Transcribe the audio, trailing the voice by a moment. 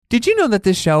Did you know that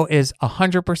this show is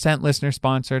 100% listener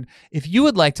sponsored? If you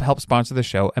would like to help sponsor the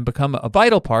show and become a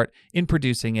vital part in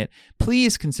producing it,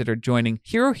 please consider joining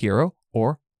Hero Hero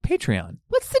or Patreon.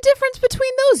 What's the difference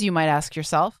between those, you might ask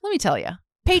yourself? Let me tell you.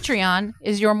 Patreon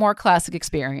is your more classic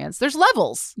experience. There's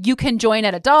levels. You can join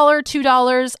at $1,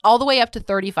 $2, all the way up to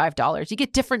 $35. You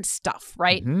get different stuff,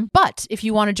 right? Mm-hmm. But if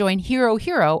you want to join Hero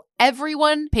Hero,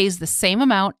 everyone pays the same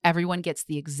amount. Everyone gets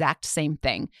the exact same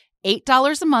thing.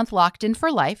 $8 a month locked in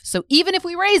for life. So even if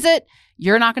we raise it,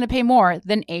 you're not going to pay more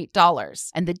than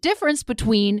 $8. And the difference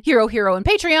between Hero Hero and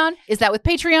Patreon is that with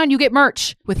Patreon, you get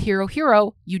merch. With Hero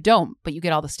Hero, you don't, but you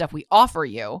get all the stuff we offer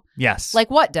you. Yes. Like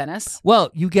what, Dennis?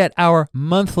 Well, you get our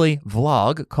monthly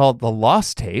vlog called The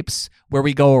Lost Tapes, where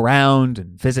we go around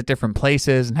and visit different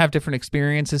places and have different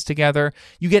experiences together.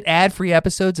 You get ad-free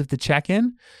episodes of The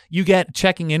Check-In. You get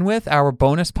Checking In With, our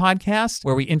bonus podcast,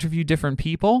 where we interview different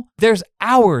people. There's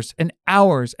hours and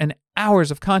hours and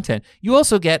hours of content. You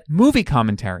also get movie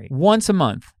commentary once a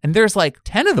month, and there's like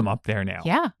 10 of them up there now.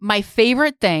 Yeah. My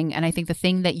favorite thing, and I think the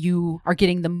thing that you are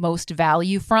getting the most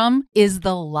value from, is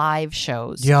the live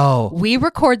shows. Yo. We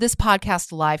record this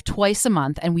podcast live twice a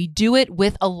month, and we do it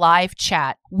with a live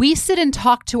chat. We sit and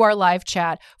talk to our live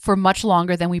chat for much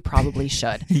longer than we probably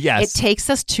should. Yes. It takes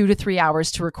us 2 to 3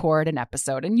 hours to record an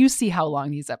episode, and you see how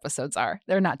long these episodes are.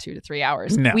 They're not 2 to 3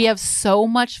 hours. No. We have so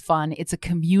much fun. It's a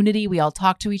community. We all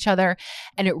talk to each other.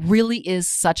 And it really is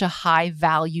such a high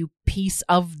value piece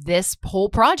of this whole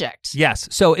project. Yes.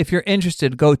 So if you're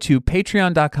interested, go to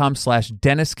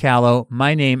patreon.com/Dennis Callow,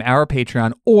 my name, our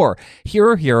Patreon, or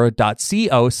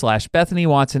herohero.co/Bethany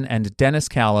Watson and Dennis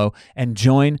Callow, and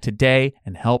join today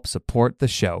and help support the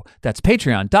show. That's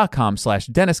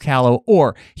patreon.com/Dennis Callow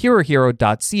or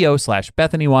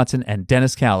herohero.co/Bethany Watson and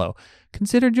Dennis Callow.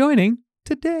 Consider joining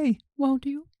today. Won't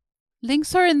you?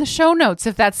 Links are in the show notes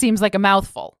if that seems like a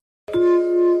mouthful.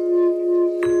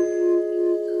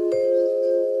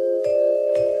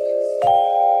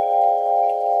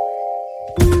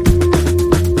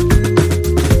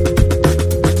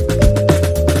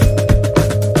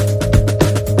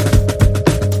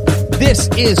 This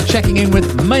is Checking In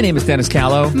With. My name is Dennis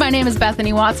Callow. My name is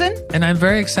Bethany Watson. And I'm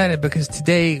very excited because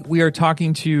today we are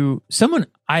talking to someone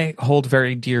I hold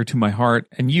very dear to my heart,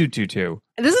 and you do too.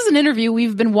 This is an interview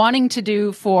we've been wanting to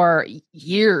do for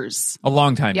years. A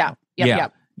long time. Yeah.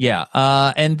 Yep.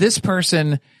 And this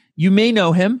person, you may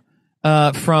know him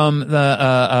from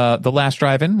the Last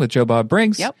Drive-In with Joe Bob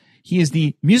Briggs. Yep. He is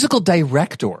the musical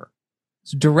director.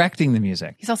 He's directing the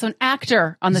music. He's also an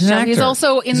actor on the show. He's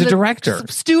also in the director.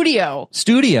 Studio.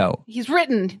 He's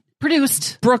written,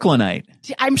 produced. Brooklynite.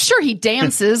 I'm sure he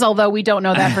dances, although we don't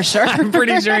know that for sure. I'm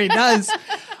pretty sure he does.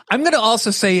 I'm going to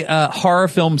also say horror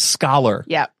film scholar.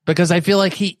 Yeah. Because I feel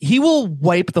like he will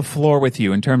wipe the floor with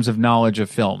you in terms of knowledge of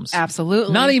films.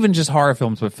 Absolutely. Not even just horror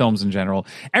films, but films in general.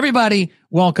 Everybody,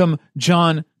 welcome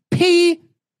John P.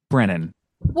 Brennan.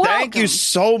 Welcome. Thank you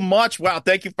so much. Wow,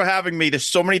 thank you for having me. There's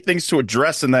so many things to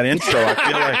address in that intro. I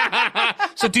feel like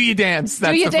So do you dance?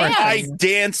 Do you dance? I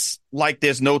dance like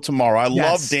there's no tomorrow. I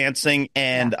love dancing,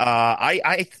 and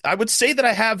I would say that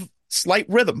I have slight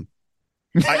rhythm.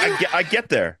 I get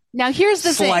there. Now here's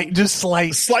the thing. Just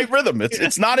slight rhythm.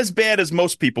 It's not as bad as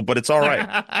most people, but it's all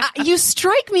right. You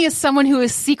strike me as someone who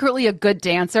is secretly a good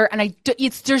dancer, and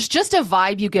there's just a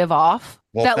vibe you give off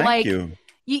Well, thank you.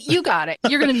 You got it.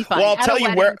 You're going to be fine. Well, I'll tell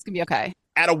you where it's going to be okay.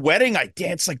 At a wedding, I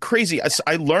dance like crazy.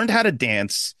 I learned how to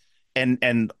dance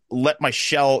and let my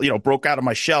shell, broke out of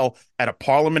my shell at a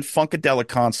Parliament Funkadelic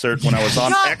concert when I was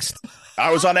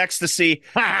on ecstasy,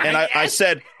 and I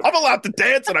said, I'm allowed to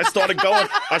dance, and I started going.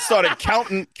 I started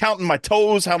counting my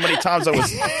toes, how many times I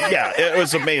was. Yeah, it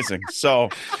was amazing. So.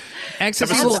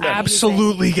 Ecstasy will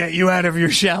absolutely get you out of your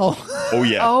shell. Oh,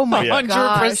 yeah. Oh, my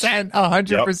 100%.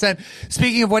 100%. Yep.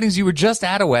 Speaking of weddings, you were just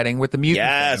at a wedding with the Mutant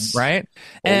Fam, right?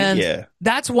 And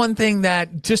that's one thing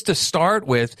that, just to start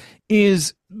with,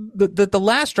 is the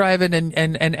Last Drive-In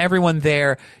and everyone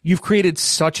there, you've created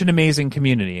such an amazing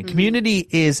community. And community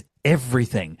is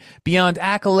everything. Beyond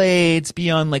accolades,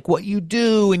 beyond like what you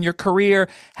do in your career,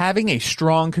 having a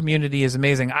strong community is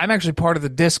amazing. I'm actually part of the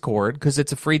Discord because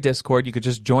it's a free Discord. You could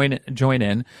just join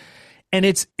in, and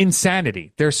it's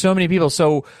insanity. There's so many people.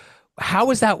 So how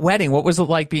was that wedding? What was it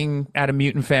like being at a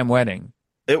Mutant Fam wedding?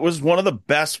 It was one of the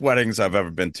best weddings I've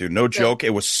ever been to. No joke. It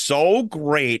was so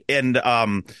great. And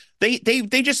they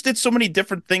just did so many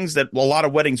different things that a lot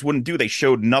of weddings wouldn't do. They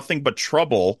showed nothing but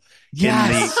trouble in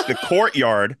the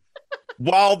courtyard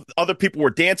while other people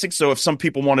were dancing. So if some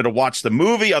people wanted to watch the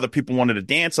movie, other people wanted to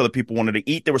dance, other people wanted to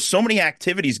eat. There were so many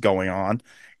activities going on.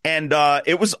 And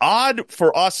it was odd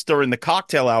for us during the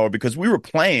cocktail hour because we were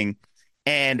playing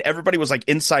and everybody was like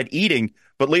inside eating.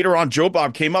 But later on, Joe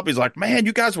Bob came up. He's like, "Man,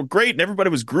 you guys were great," and everybody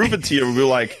was grooving to you. And we were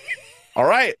like, "All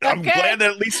right, I'm glad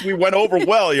that at least we went over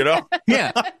well," you know?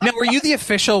 Yeah. Now, were you the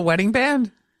official wedding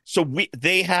band? So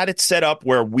they had it set up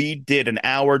where we did an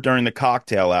hour during the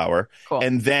cocktail hour,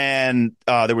 and then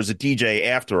there was a DJ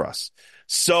after us.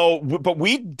 So, but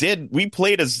we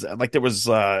played as like there was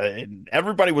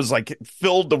everybody was like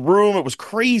filled the room. It was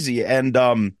crazy, and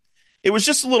it was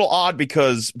just a little odd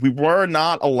because we were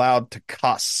not allowed to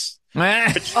cuss. You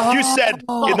said in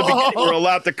the beginning we're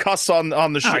allowed to cuss on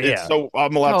the show, so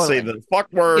I'm allowed to say the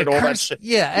fuck word, all that shit.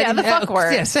 Yeah, the fuck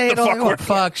word. Yeah, say it all you want.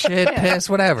 Fuck, shit, piss,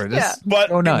 whatever. Just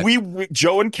but we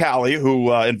Joe and Callie,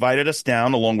 who invited us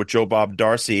down along with Joe Bob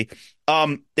Darcy,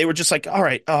 they were just like, all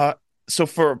right, so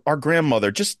for our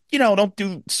grandmother, just don't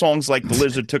do songs like "The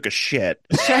Lizard Took a Shit."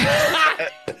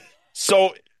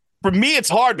 So for me, it's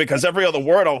hard because every other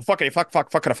word, fuck,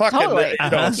 totally.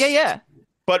 Yeah.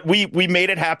 But we made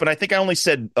it happen. I think I only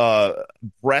said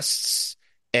breasts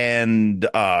and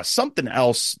something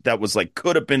else that was like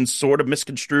could have been sort of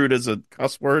misconstrued as a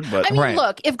cuss word. But I mean,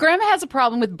 look, if Grandma has a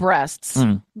problem with breasts,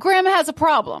 Grandma has a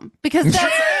problem because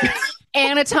that's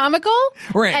anatomical,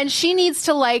 and she needs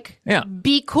to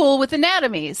be cool with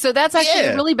anatomy. So that's actually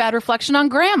a really bad reflection on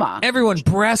Grandma. Everyone,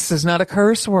 breasts is not a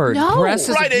curse word. No. Breasts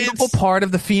is a beautiful part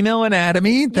of the female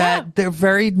anatomy that they're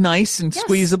very nice and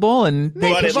squeezeable, and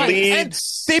they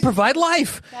provide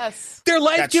life. Yes, they're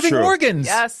life-giving organs.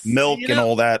 Yes, milk and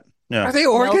all that. Yeah. Are they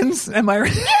organs? Am I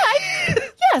right?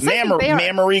 Yes,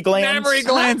 mammary glands. Mammary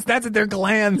glands. That's it. They're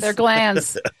glands. They're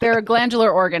glands. They're a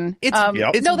glandular organ.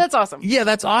 No, that's awesome. Yeah,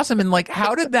 that's awesome. And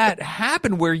how did that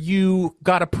happen where you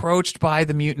got approached by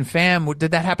the Mutant Fam?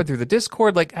 Did that happen through the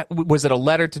Discord? Was it a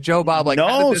letter to Joe Bob? No,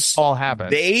 how did this all happen?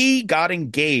 They got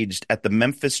engaged at the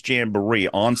Memphis Jamboree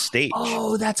on stage.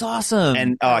 Oh, that's awesome.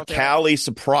 And Callie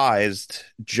surprised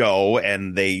Joe,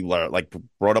 and they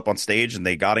brought up on stage, and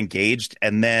they got engaged.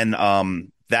 And then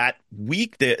that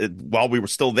week, while we were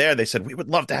still there, they said, "We would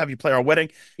love to have you play our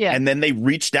wedding." Yeah. And then they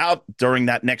reached out during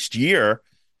that next year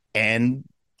and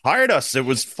hired us. It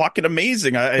was fucking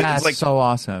amazing. That's so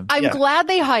awesome. I'm glad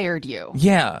they hired you.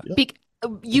 Yeah.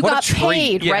 You got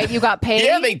paid, right? You got paid?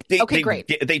 Yeah,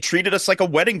 great. They treated us like a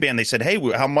wedding band. They said, "Hey,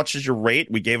 how much is your rate?"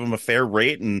 We gave them a fair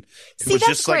rate, and it was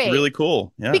just great. really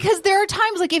cool. Yeah. Because there are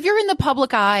times, if you're in the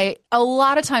public eye, a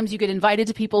lot of times you get invited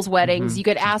to people's weddings, you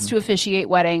get asked to officiate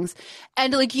weddings,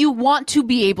 and you want to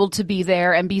be able to be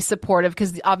there and be supportive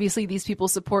because obviously these people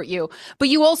support you, but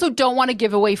you also don't want to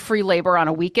give away free labor on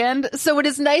a weekend. So it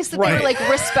is nice that they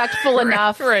were respectful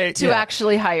enough to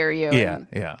actually hire you.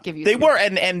 Yeah. Give you. They were,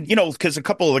 and because a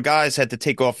couple of the guys had to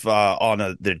take off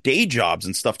on their day jobs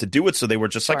and stuff to do it, so they were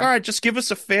just all right, just give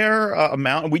us a fair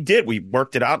amount, and we did. We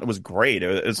worked it out, and it was great.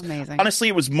 It was amazing. Honestly,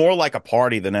 it was more like a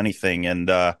party than anything, and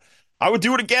I would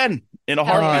do it again in a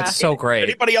heartbeat. Oh, it's so great.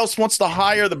 Anybody else wants to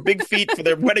hire the Big Feet for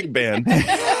their wedding band?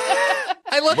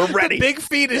 I love We're ready. The Big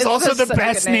Feet is also the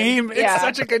best name. It's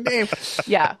such a good name.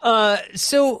 Yeah.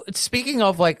 So speaking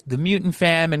of the Mutant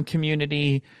Fam and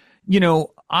community, when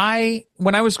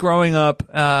I was growing up,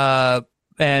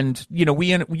 and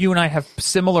you and I have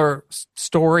similar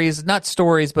stories, not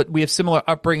stories, but we have similar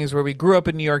upbringings where we grew up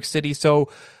in New York City. So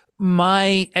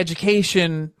my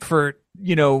education for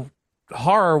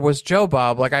horror was Joe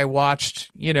Bob. I watched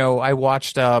the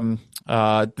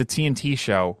TNT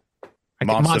show,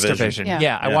 Monster Vision.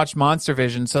 Yeah, I watched Monster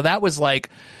Vision. So that was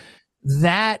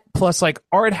that plus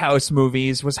art house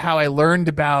movies was how I learned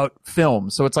about film.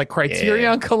 So it's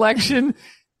Criterion Collection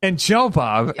and Joe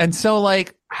Bob. And so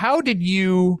how did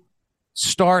you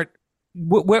start?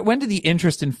 When did the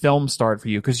interest in film start for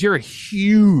you? Because you're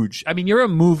you're a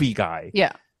movie guy.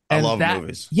 Yeah. I love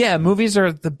movies. Yeah, movies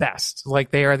are the best.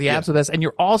 They are the absolute best. And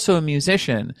you're also a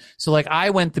musician. So I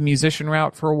went the musician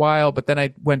route for a while, but then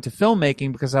I went to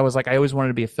filmmaking because I was I always wanted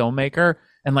to be a filmmaker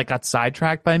and got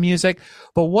sidetracked by music.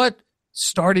 But what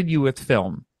started you with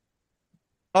film?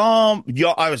 I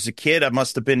was a kid. I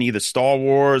must have been either Star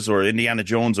Wars or Indiana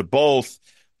Jones or both.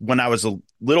 When I was a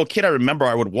little kid, I remember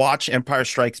I would watch Empire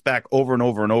Strikes Back over and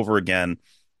over and over again,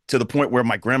 to the point where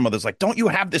my grandmother's like, "Don't you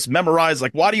have this memorized?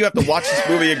 Why do you have to watch this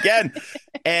movie again?"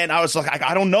 And I was like,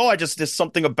 I don't know. There's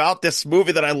something about this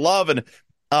movie that I love. And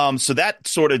so that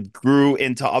sort of grew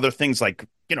into other things. At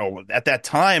that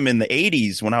time in the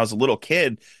 80s, when I was a little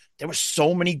kid, there were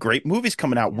so many great movies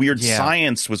coming out. Weird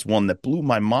Science was one that blew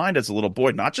my mind as a little boy,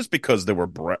 not just because there were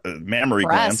mammary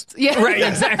glands. Yeah, right,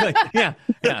 exactly. Yeah.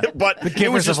 But the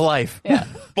givers of life. Yeah.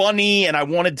 funny, and I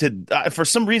wanted to. For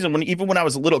some reason, even when I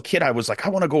was a little kid, I was like, I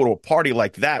want to go to a party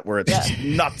like that where it's just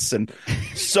nuts, and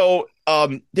so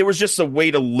there was just a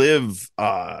way to live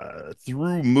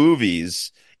through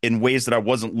movies in ways that I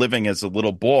wasn't living as a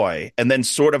little boy, and then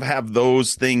sort of have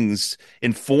those things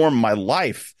inform my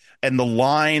life. And the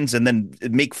lines, and then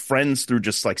make friends through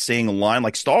just like saying a line,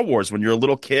 like Star Wars. When you're a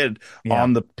little kid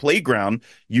on the playground,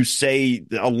 you say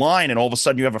a line, and all of a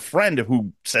sudden you have a friend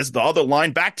who says the other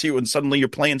line back to you, and suddenly you're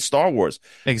playing Star Wars.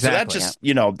 Exactly. So that just,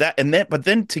 that, and then, but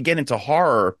then to get into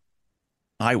horror,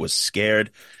 I was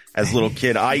scared as a little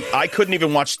kid. I couldn't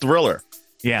even watch Thriller.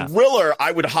 Yeah. Thriller,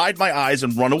 I would hide my eyes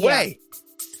and run away.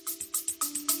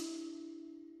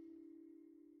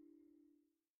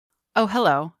 Oh,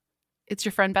 hello. It's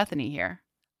your friend Bethany here.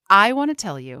 I want to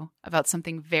tell you about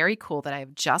something very cool that I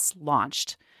have just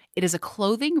launched. It is a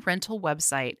clothing rental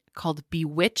website called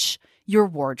Bewitch Your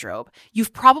Wardrobe.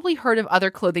 You've probably heard of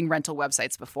other clothing rental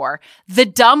websites before. The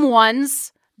dumb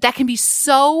ones that can be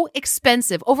so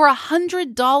expensive, over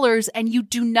 $100, and you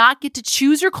do not get to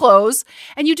choose your clothes,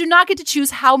 and you do not get to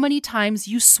choose how many times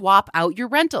you swap out your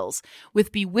rentals.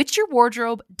 With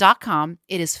bewitchyourwardrobe.com,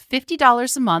 it is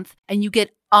 $50 a month, and you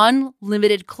get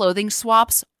unlimited clothing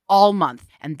swaps all month.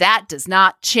 And that does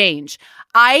not change.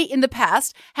 I, in the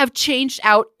past, have changed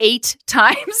out 8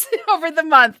 times over the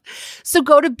month. So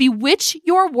go to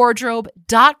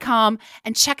bewitchyourwardrobe.com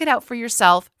and check it out for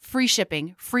yourself. Free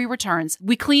shipping, free returns.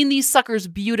 We clean these suckers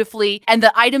beautifully. And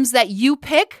the items that you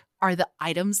pick are the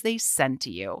items they send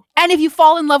to you. And if you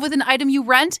fall in love with an item you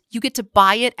rent, you get to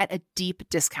buy it at a deep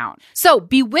discount. So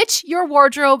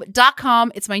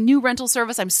bewitchyourwardrobe.com. It's my new rental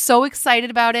service. I'm so excited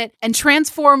about it. And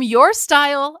transform your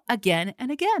style again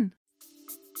and again.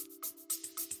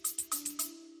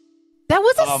 That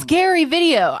was a scary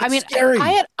video. I mean, scary.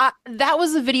 That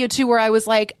was a video too where I was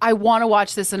like, I want to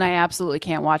watch this and I absolutely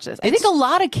can't watch this. I think a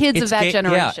lot of kids of that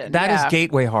generation. Yeah, that is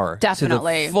gateway horror.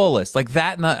 Definitely. To the fullest. Like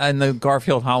that and the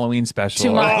Garfield Halloween special.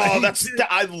 Too much.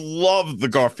 I love the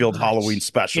Garfield Halloween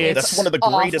special. That's one of the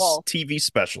greatest TV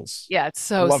specials. Yeah, it's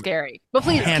so scary. But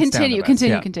please continue.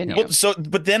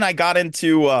 But then I got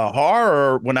into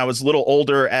horror when I was a little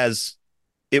older, as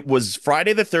it was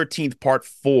Friday the 13th Part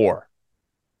 4.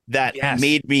 That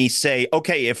made me say,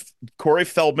 okay, if Corey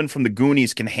Feldman from the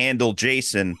Goonies can handle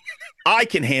Jason, I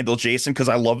can handle Jason because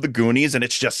I love the Goonies, and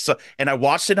it's just and I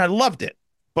watched it and I loved it.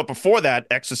 But before that,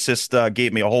 Exorcist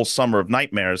gave me a whole summer of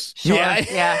nightmares. Sure.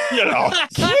 Yeah.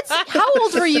 Kids, how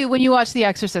old were you when you watched The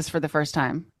Exorcist for the first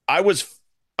time? I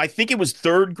think it was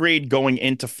 3rd grade going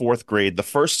into 4th grade. The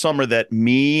first summer that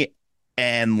me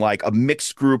and like a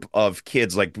mixed group of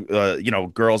kids, like,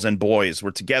 girls and boys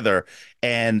were together.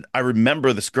 And I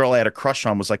remember this girl I had a crush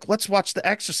on was like, let's watch The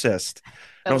Exorcist.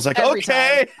 And I was like,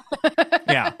 okay.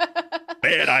 Yeah.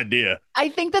 Bad idea. I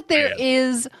think that there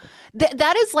is...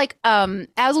 that is like,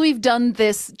 as we've done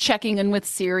this checking in with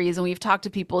series and we've talked to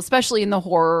people, especially in the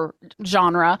horror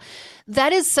genre,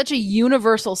 that is such a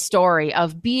universal story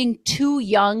of being too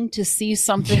young to see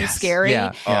something scary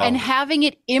and having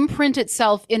it imprint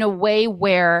itself in a way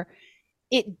where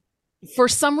it, for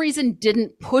some reason,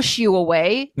 didn't push you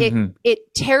away. It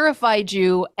terrified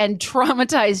you and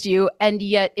traumatized you and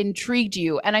yet intrigued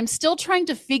you. And I'm still trying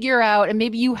to figure out, and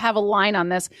maybe you have a line on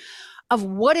this, of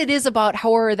what it is about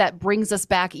horror that brings us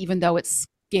back, even though it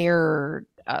scared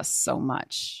us so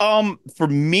much. For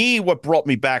me, what brought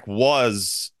me back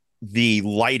was the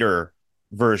lighter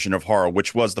version of horror,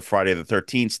 which was the Friday the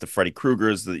 13th, the Freddy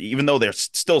Kruegers. Even though they're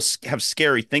still have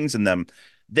scary things in them,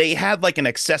 they had like an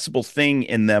accessible thing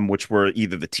in them, which were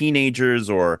either the teenagers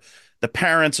or the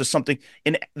parents or something.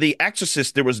 In The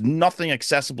Exorcist, there was nothing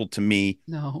accessible to me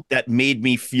that made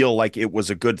me feel like it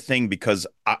was a good thing because,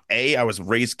 I was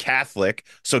raised Catholic,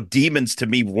 so demons to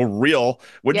me were real.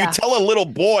 When you tell a little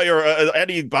boy or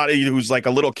anybody who's like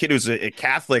a little kid who's a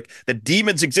Catholic that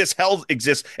demons exist, hell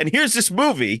exists, and here's this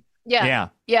movie. Yeah.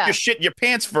 You're shitting your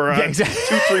pants for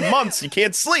 2-3 months. You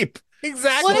can't sleep.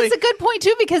 Exactly. Well, it's a good point,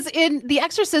 too, because in The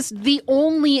Exorcist, the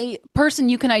only person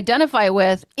you can identify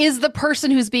with is the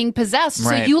person who's being possessed.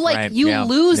 Right, so you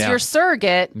lose your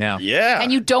surrogate. Yeah.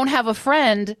 And you don't have a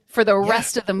friend for the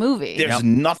rest of the movie. There's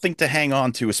nothing to hang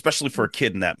on to, especially for a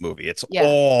kid in that movie. It's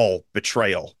all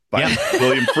betrayal by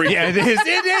William Friedkin. Yeah, it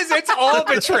is. It's all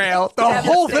betrayal. The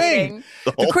whole thing.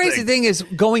 The crazy thing is,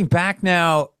 going back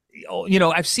now,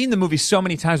 I've seen the movie so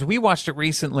many times. We watched it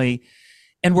recently.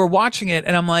 And we're watching it,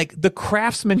 and I'm like, the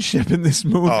craftsmanship in this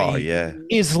movie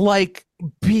is like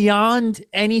beyond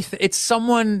anything.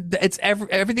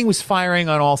 Everything was firing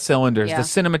on all cylinders. Yeah. The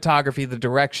cinematography, the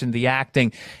direction, the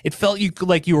acting. It felt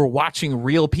like you were watching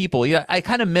real people. Yeah, I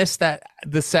kind of missed that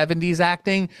the 70s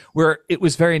acting where it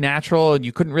was very natural and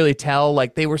you couldn't really tell.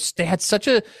 Like they had such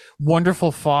a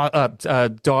wonderful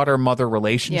daughter-mother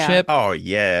relationship. Yeah. Oh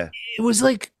yeah. It was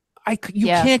like you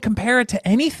can't compare it to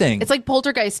anything. It's like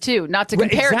Poltergeist too, not to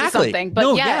compare it to something, but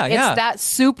it's that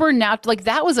supernatural. Like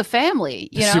that was a family,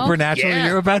 you know. Supernatural,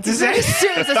 you're about to say.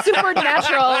 It's a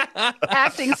supernatural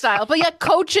acting style, but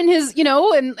Coach and his,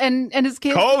 and his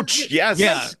kids. Coach, yes,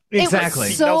 yeah, exactly.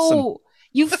 So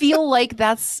you feel like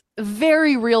that's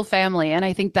very real family, and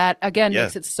I think that again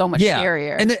makes it so much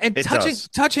scarier. And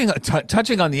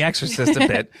touching on The Exorcist a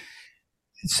bit.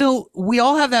 So we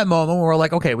all have that moment where we're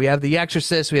like, okay, we have The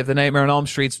Exorcist, we have The Nightmare on Elm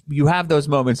Street. You have those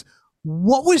moments.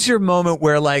 What was your moment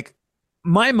where, like,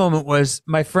 my moment was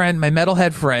my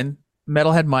metalhead friend,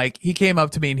 Metalhead Mike, he came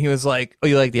up to me and he was like, oh,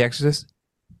 you like The Exorcist?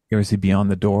 You ever see Beyond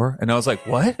the Door? And I was like,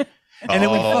 what? And then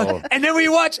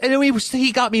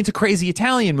he got me into crazy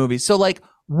Italian movies. So, like,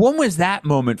 when was that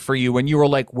moment for you when you were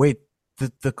like, wait,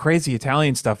 the crazy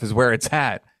Italian stuff is where it's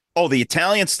at? Oh, the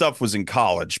Italian stuff was in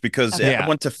college because I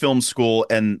went to film school,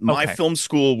 and my film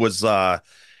school was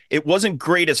it wasn't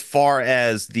great as far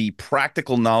as the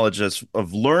practical knowledge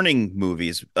of learning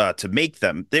movies to make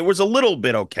them. There was a little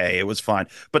bit okay. It was fine.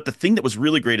 But the thing that was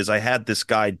really great is I had this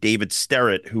guy, David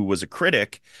Sterrett, who was a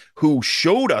critic, who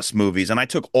showed us movies, and I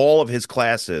took all of his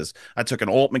classes. I took an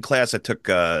Altman class. I took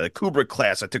a Kubrick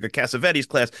class. I took a Cassavetes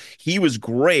class. He was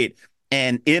great.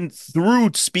 And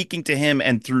through speaking to him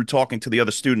and through talking to the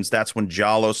other students, that's when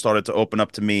Giallo started to open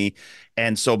up to me.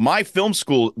 And so my film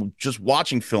school, just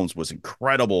watching films, was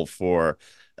incredible for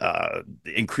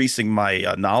increasing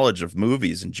my knowledge of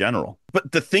movies in general.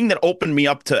 But the thing that opened me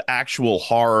up to actual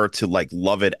horror, to like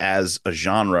love it as a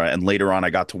genre, and later on I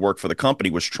got to work for the company,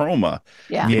 was Troma.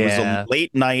 Yeah. It was a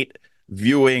late night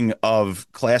viewing of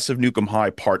Class of Nukem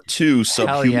High Part 2,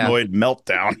 Subhumanoid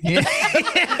Meltdown.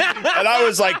 And I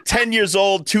was like 10 years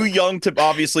old, too young to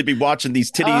obviously be watching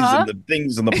these titties and the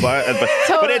things and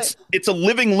but it's a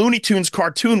living Looney Tunes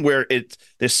cartoon where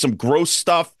there's some gross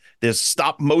stuff, there's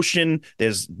stop motion,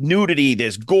 there's nudity,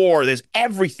 there's gore, there's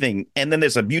everything, and then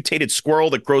there's a mutated squirrel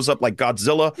that grows up like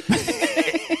Godzilla.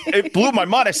 It blew my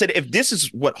mind. I said, if this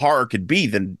is what horror could be,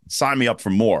 then sign me up for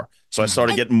more. So I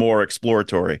started getting more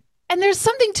exploratory. And there's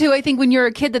something, too, I think, when you're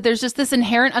a kid, that there's just this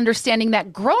inherent understanding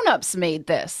that grown-ups made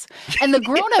this. And the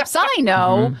grown-ups I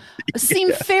know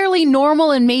seem fairly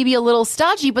normal and maybe a little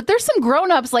stodgy, but there's some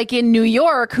grown-ups, like in New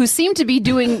York, who seem to be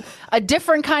doing a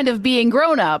different kind of being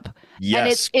grown-up.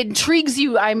 Yes. And it intrigues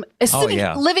you. I'm assuming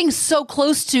living so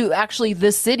close to actually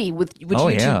this city, which you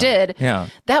two did,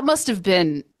 that must have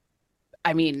been,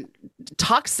 I mean,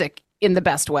 toxic in the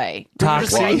best way.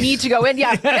 Toxic. I need to go in.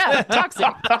 Yeah, toxic.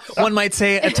 One might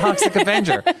say a toxic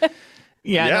Avenger.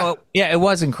 It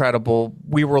was incredible.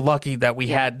 We were lucky that we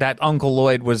had that. Uncle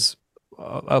Lloyd was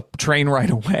a train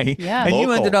right away. Yeah. And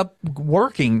you ended up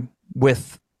working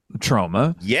with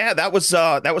Troma. Yeah, that was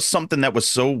something that was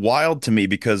so wild to me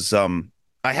because I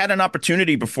had an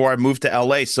opportunity before I moved to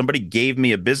LA. Somebody gave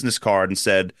me a business card and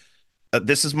said,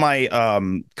 this is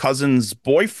my cousin's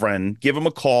boyfriend. Give him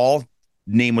a call.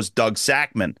 Name was Doug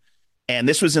Sackman. And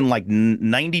this was in like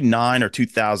 99 or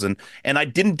 2000. And I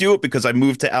didn't do it because I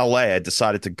moved to LA. I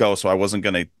decided to go, so I wasn't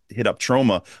going to hit up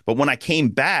Troma. But when I came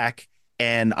back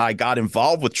and I got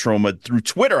involved with Troma through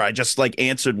Twitter, I just like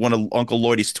answered one of Uncle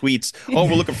Lloydie's tweets. Oh,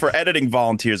 we're looking for editing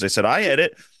volunteers. I said, I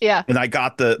edit. Yeah. And I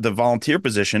got the volunteer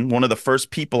position. One of the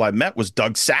first people I met was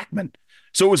Doug Sackman.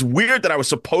 So it was weird that I was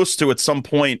supposed to at some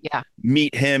point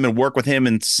meet him and work with him,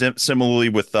 and similarly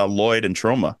with Lloyd and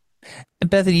Troma. And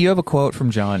Bethany, you have a quote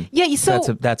from John. Yeah, so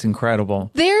that's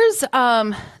incredible. There's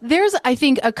I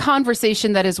think a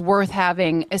conversation that is worth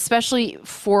having, especially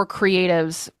for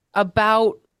creatives,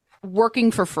 about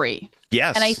working for free.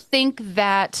 Yes. And I think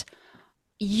that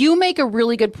you make a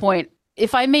really good point.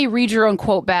 If I may read your own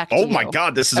quote back to you. Oh my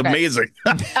God, this is amazing.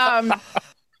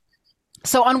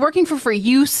 So on working for free,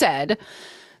 you said,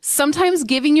 sometimes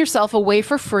giving yourself away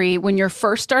for free when you're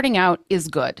first starting out is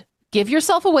good. Give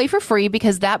yourself away for free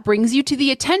because that brings you to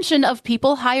the attention of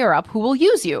people higher up who will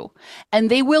use you. And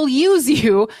they will use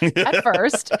you at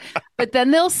first, but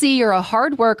then they'll see you're a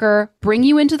hard worker, bring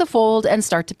you into the fold, and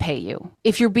start to pay you.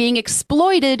 If you're being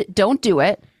exploited, don't do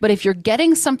it. But if you're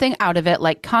getting something out of it,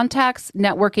 like contacts,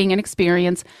 networking, and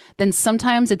experience, then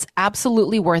sometimes it's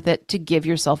absolutely worth it to give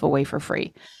yourself away for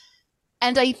free.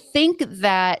 And I think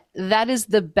that that is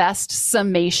the best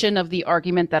summation of the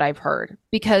argument that I've heard,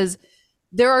 because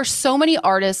there are so many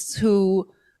artists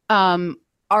who are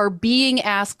are being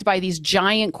asked by these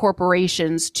giant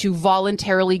corporations to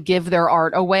voluntarily give their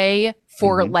art away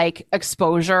for like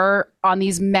exposure on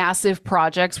these massive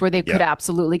projects where they could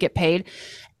absolutely get paid.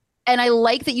 And I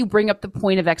like that you bring up the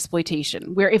point of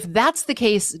exploitation, where if that's the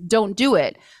case, don't do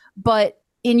it. But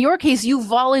in your case, you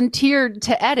volunteered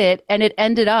to edit, and it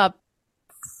ended up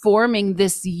forming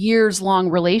this years-long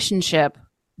relationship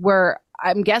where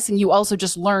I'm guessing you also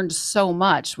just learned so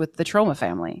much with the Troma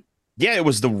family. Yeah, it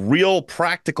was the real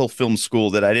practical film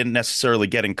school that I didn't necessarily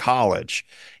get in college.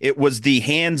 It was the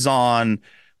hands-on,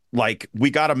 like, we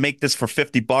got to make this for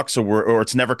 $50 or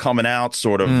it's never coming out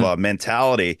sort of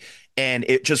mentality. And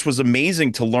it just was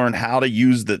amazing to learn how to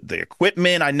use the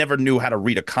equipment. I never knew how to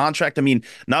read a contract. I mean,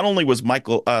 not only was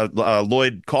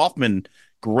Lloyd Kaufman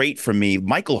great for me,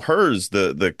 Michael Hers,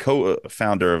 the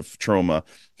co-founder of Troma,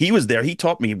 he was there. He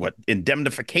taught me what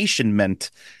indemnification meant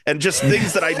and just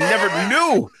things that I never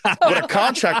knew what a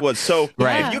contract was. So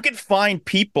if you can find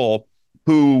people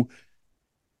who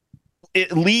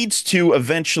it leads to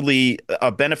eventually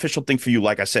a beneficial thing for you,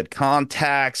 like I said,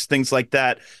 contacts, things like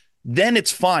that, then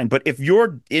it's fine. But if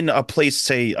you're in a place,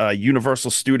 say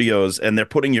Universal Studios, and they're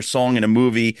putting your song in a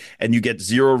movie and you get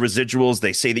zero residuals,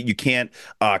 they say that you can't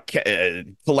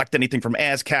collect anything from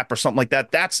ASCAP or something like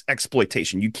that, that's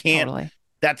exploitation. You can't. Totally.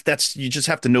 That's you just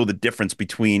have to know the difference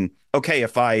between, okay,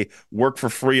 if I work for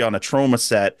free on a Troma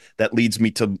set, that leads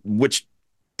me to, which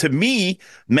to me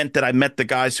meant that I met the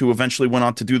guys who eventually went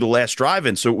on to do The Last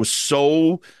Drive-In. So it was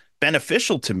so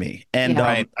beneficial to me. And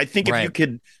I think if you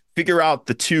could figure out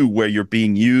the two, where you're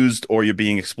being used or you're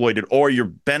being exploited or you're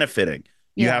benefiting,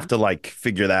 you have to like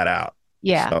figure that out.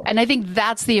 Yeah. So. And I think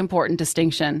that's the important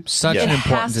distinction. Such an important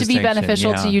distinction. It has to be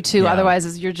beneficial to you too.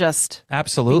 Otherwise you're just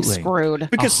absolutely screwed.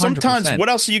 Because 100%. Sometimes what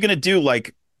else are you going to do?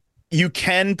 Like, you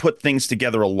can put things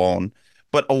together alone,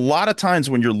 but a lot of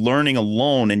times when you're learning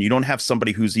alone and you don't have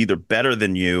somebody who's either better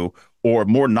than you or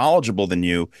more knowledgeable than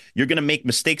you, you're going to make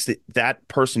mistakes that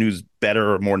person who's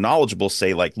better or more knowledgeable,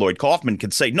 say like Lloyd Kaufman,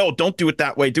 can say, no, don't do it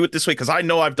that way. Do it this way, because I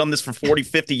know I've done this for 40,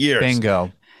 50 years.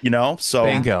 Bingo. You know? So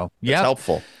bingo. It's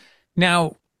helpful.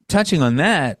 Now, touching on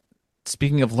that,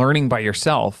 speaking of learning by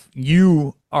yourself,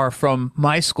 you are from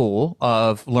my school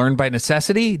of learn by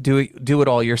necessity, do it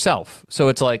all yourself. So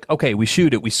it's like, okay, we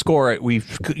shoot it, we score it, we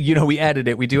edit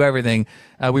it, we do everything.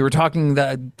 We were talking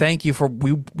thank you for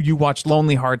you watched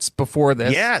Lonely Hearts before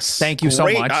this. Yes. Thank you so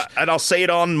much. And I'll say it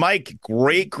on mic.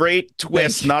 Great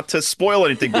twist, not to spoil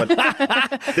anything, but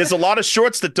there's a lot of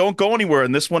shorts that don't go anywhere,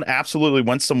 and this one absolutely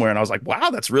went somewhere, and I was like, wow,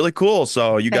 that's really cool.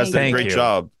 So you guys did a great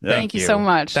job. Yeah. Thank you so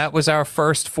much. That was our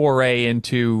first foray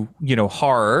into,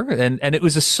 horror, and it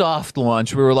was a soft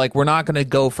launch. We were like, we're not going to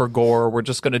go for gore. We're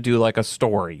just going to do like a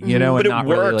story, But it not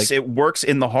works. Really like... It works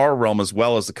in the horror realm as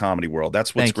well as the comedy world.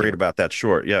 That's what's great about that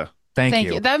short. Yeah. Thank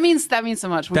you. That means so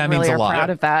much. We really are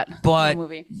proud of that. But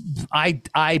movie.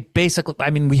 I basically,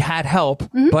 we had help,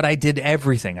 but I did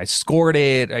everything. I scored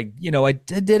it. I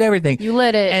did everything. You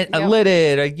lit it. And I lit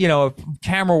it.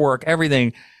 Camera work,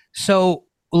 everything. So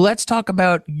let's talk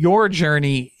about your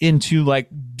journey into like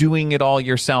doing it all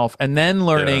yourself, and then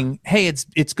learning, hey,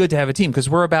 it's good to have a team, because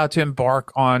we're about to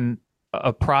embark on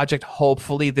a project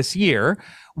hopefully this year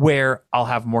where I'll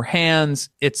have more hands.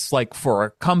 It's like for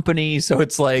a company, so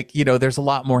it's like, there's a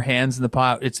lot more hands in the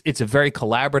pot. It's a very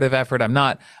collaborative effort.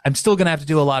 I'm still going to have to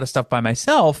do a lot of stuff by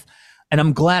myself, and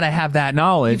I'm glad I have that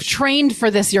knowledge. You've trained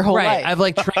for this your whole life. I've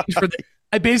like trained for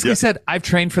I basically said I've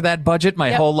trained for that budget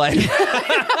my whole life.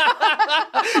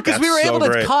 Because we were able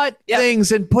to cut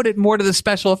things and put it more to the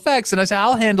special effects, and I said,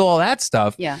 I'll handle all that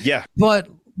stuff. Yeah. But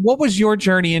what was your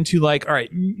journey into like, all right,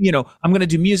 I'm going to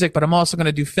do music, but I'm also going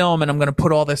to do film, and I'm going to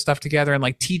put all this stuff together, and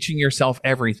like teaching yourself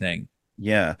everything?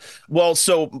 Yeah. Well,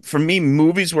 so for me,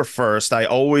 movies were first. I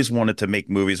always wanted to make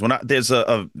movies. There's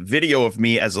a video of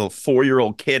me as a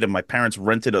 4-year-old kid, and my parents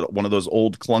rented one of those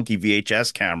old clunky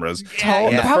VHS cameras.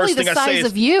 And the probably the size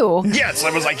of you. Yes,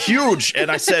 I was like huge, and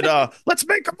I said, "Let's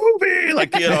make a movie!"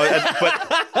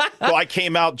 But I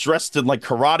came out dressed in like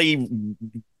karate.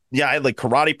 Yeah, I had like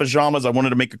karate pajamas. I wanted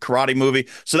to make a karate movie.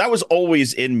 So that was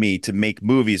always in me to make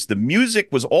movies. The music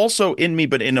was also in me,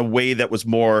 but in a way that was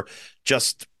more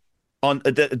just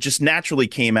naturally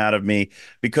came out of me,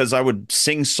 because I would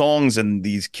sing songs and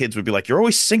these kids would be like, "You're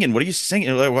always singing. What are you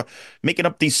singing?" Like, making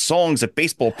up these songs at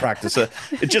baseball practice. It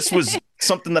just was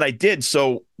something that I did.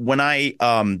 So when I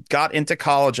got into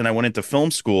college and I went into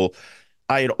film school,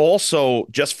 I had also,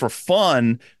 just for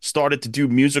fun, started to do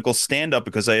musical stand-up,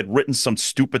 because I had written some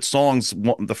stupid songs.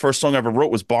 The first song I ever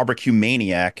wrote was Barbecue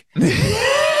Maniac.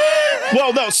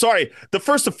 Well, no, sorry. The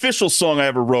first official song I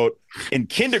ever wrote in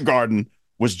kindergarten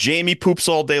was Jamie poops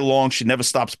all day long. She never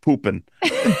stops pooping.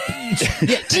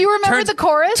 Do you remember the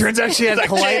chorus? Turns out she had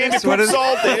colitis. Jamie poops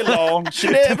all day long. She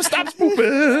never stops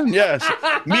pooping. Yes.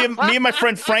 Me and my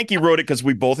friend Frankie wrote it because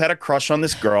we both had a crush on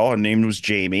this girl. Her name was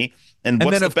Jamie. And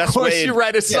what's then, the best way? Of course, you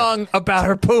write a song about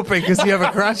her pooping because you have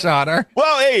a crush on her.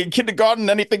 Well, hey, in kindergarten,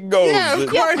 anything goes. Yeah, of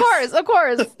course.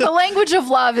 The language of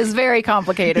love is very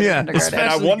complicated. Yeah, in and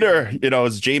I wonder,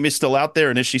 is Jamie still out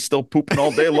there, and is she still pooping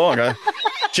all day long?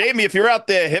 Jamie, if you're out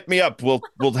there, hit me up.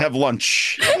 We'll have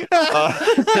lunch.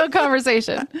 Good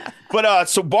conversation. But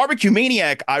so Barbecue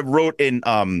Maniac, I wrote in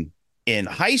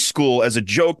high school as a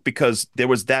joke because there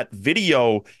was that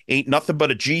video Ain't Nothing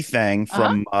But a G Thing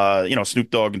from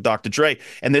Snoop Dogg and Dr. Dre,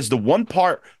 and there's the one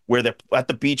part where they're at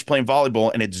the beach playing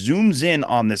volleyball and it zooms in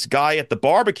on this guy at the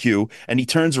barbecue and he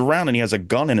turns around and he has a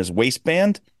gun in his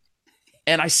waistband,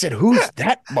 and I said, who's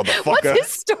that motherfucker? What's his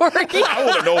story? I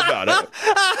want to know about it.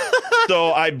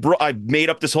 So I made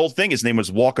up this whole thing. His name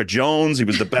was Walker Jones. He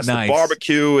was the best at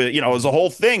barbecue. It was a whole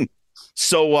thing.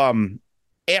 So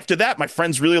after that, my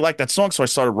friends really liked that song, so I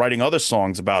started writing other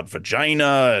songs about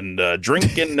vagina and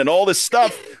drinking and all this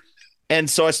stuff. And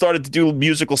so I started to do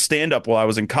musical stand-up while I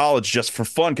was in college just for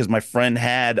fun because my friend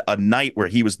had a night where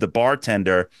he was the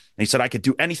bartender. And he said, I could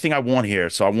do anything I want here,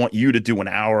 so I want you to do an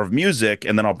hour of music,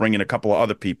 and then I'll bring in a couple of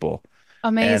other people.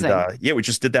 Amazing. And we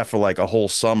just did that for like a whole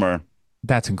summer.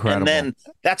 That's incredible. And then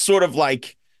that's sort of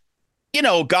like,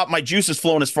 got my juices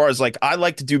flowing as far as like, I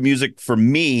like to do music for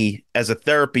me as a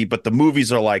therapy, but the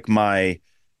movies are like my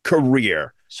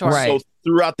career. Sure. Right. So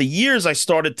throughout the years, I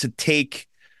started to take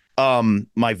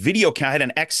my video camera. I had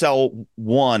an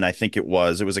XL1, I think it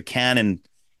was a Canon,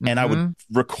 and I would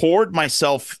record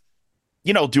myself,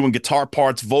 doing guitar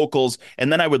parts, vocals,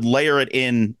 and then I would layer it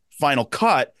in Final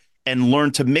Cut and learn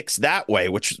to mix that way,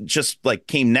 which just like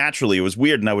came naturally. It was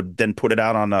weird, and I would then put it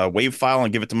out on a WAV file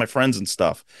and give it to my friends and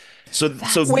stuff.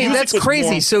 That's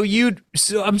crazy. So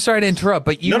I'm sorry to interrupt,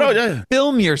 but you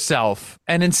film yourself,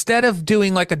 and instead of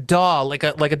doing like a DAW, like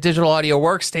a digital audio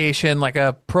workstation, like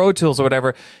a Pro Tools or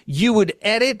whatever, you would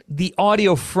edit the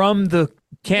audio from the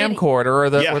camcorder or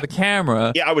the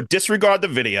camera. Yeah, I would disregard the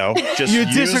video. Just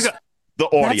use the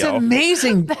audio. That's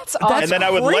amazing. That's awesome. And then I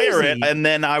would layer it, and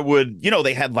then I would,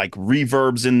 they had like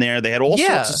reverbs in there. They had all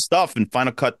sorts of stuff in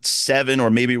Final Cut 7, or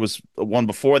maybe it was one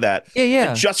before that. Yeah.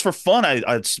 And just for fun,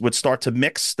 I would start to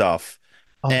mix stuff.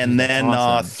 And then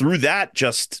awesome. Through that,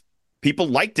 just people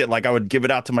liked it. Like I would give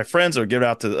it out to my friends or give it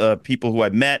out to people who I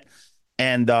met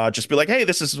and just be like, hey,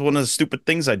 this is one of the stupid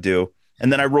things I do.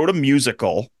 And then I wrote a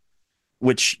musical,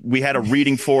 which we had a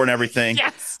reading for and everything.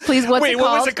 Yes. Please, what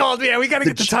was it called? Yeah, we got to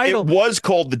get the title. It was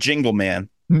called The Jingle Man.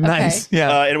 Nice. Okay.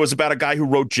 Yeah. And it was about a guy who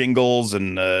wrote jingles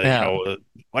and,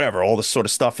 whatever, all this sort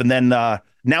of stuff. And then now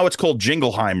it's called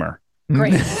Jingleheimer.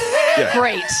 Great.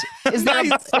 Great. Is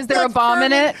there a bomb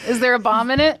in it? Is there a bomb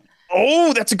in it?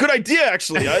 Oh, that's a good idea,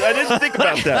 actually. I didn't think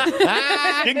about that.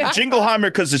 Jingleheimer,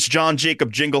 because it's John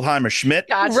Jacob Jingleheimer Schmidt.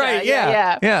 Gotcha. Right,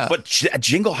 yeah. But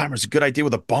Jingleheimer's a good idea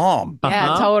with a bomb.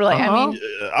 Yeah, totally. I mean,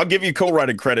 I'll give you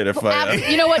co-writing credit if I...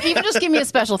 You know what? Even just give me a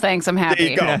special thanks. I'm happy.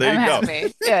 There you go.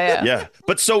 Happy. Yeah. Yeah.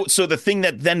 But so the thing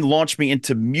that then launched me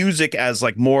into music as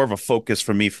like more of a focus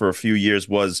for me for a few years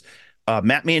was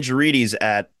Matt Mangiarides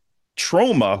at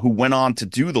Troma, who went on to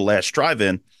do The Last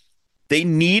Drive-In. They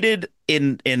needed,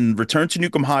 in Return to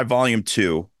Nukem High Volume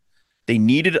 2, they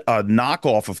needed a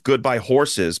knockoff of Goodbye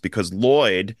Horses because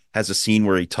Lloyd has a scene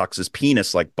where he tucks his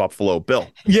penis like Buffalo Bill.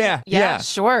 Yeah,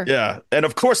 sure. Yeah. And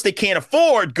of course, they can't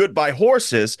afford Goodbye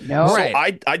Horses. No. So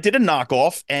Right. I did a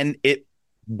knockoff, and it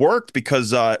worked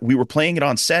because we were playing it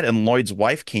on set, and Lloyd's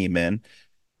wife came in.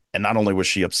 And not only was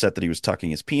she upset that he was tucking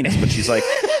his penis, but she's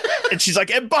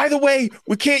like, and by the way,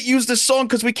 we can't use this song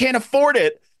because we can't afford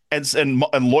it. And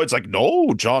Lloyd's like,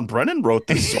 no, John Brennan wrote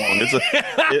this song.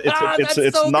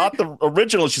 It's not the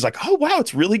original. She's like, oh wow,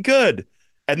 it's really good.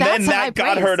 And then that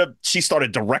got her to. She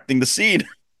started directing the scene.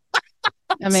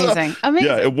 Amazing.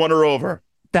 Yeah, it won her over.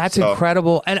 That's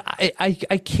incredible, and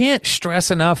I can't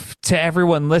stress enough to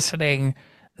everyone listening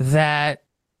that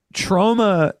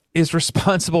Troma is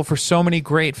responsible for so many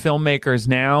great filmmakers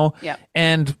now,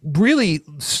 and really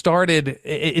started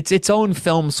its own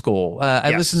film school.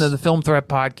 I listened to the Film Threat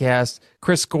podcast.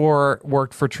 Chris Gore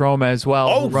worked for Troma as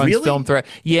well, who runs really? Film Threat.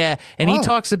 Yeah, and he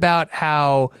talks about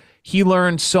how he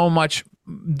learned so much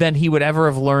than he would ever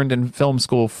have learned in film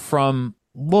school from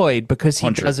Lloyd because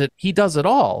he does it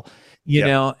all. You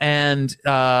know, and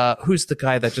who's the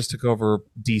guy that just took over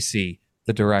DC,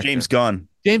 the director? James Gunn.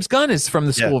 James Gunn is from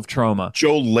the School of Troma.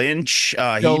 Joe Lynch. He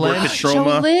worked at Troma.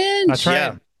 Joe Lynch. That's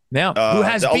right. Yeah. Who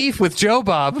has beef with Joe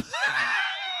Bob?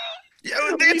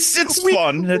 It's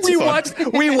fun.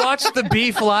 We watched the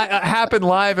beef happen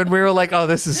live, and we were like, "Oh,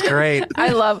 this is great." I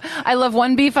love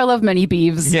one beef. I love many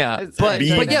beefs. Yeah, but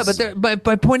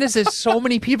my point is, there's so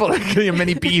many people.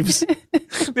 Many beefs.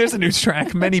 There's a new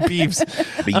track. Many beefs.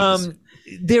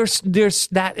 There's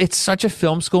that. It's such a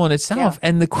film school in itself,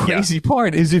 and the crazy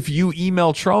part is, if you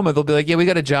email Troma, they'll be like, "Yeah, we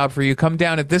got a job for you. Come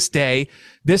down at this day,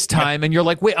 this time," and you're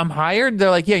like, "Wait, I'm hired?"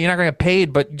 They're like, "Yeah, you're not going to get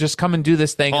paid, but just come and do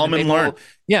this thing." Come and learn.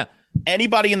 Yeah.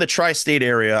 Anybody in the tri-state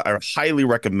area, I highly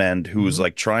recommend, who's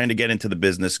like trying to get into the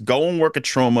business, go and work at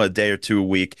Troma a day or two a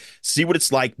week, see what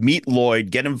it's like, meet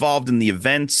Lloyd, get involved in the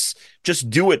events, just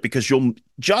do it, because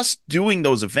just doing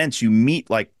those events, you meet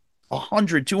like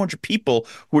 100, 200 people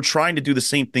who are trying to do the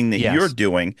same thing that you're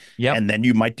doing, and then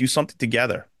you might do something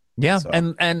together. Yeah, so.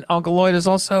 And Uncle Lloyd is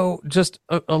also just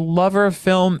a lover of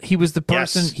film. He was the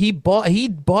person he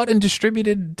bought and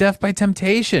distributed Death by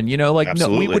Temptation.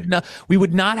 Absolutely. we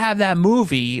would not have that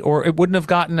movie, or it wouldn't have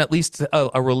gotten at least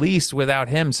a release without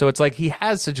him. So it's like he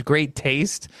has such great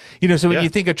taste. So when you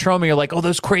think of Troma, you're like, oh,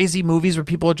 those crazy movies where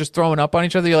people are just throwing up on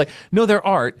each other. You're like, no, they're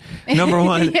art. Number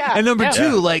one, and number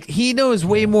two, like, he knows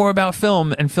way more about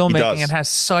film and filmmaking, and has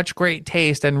such great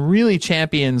taste, and really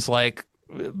champions like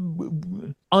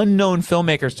unknown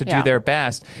filmmakers to do their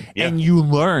best. And you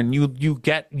learn, you're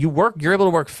able to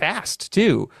work fast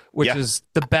too, which is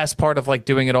the best part of like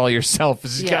doing it all yourself,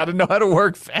 is you got to know how to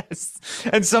work fast,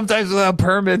 and sometimes without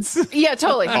permits.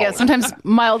 Totally. Sometimes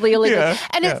mildly illegal.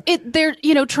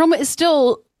 Troma is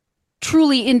still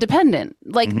truly independent.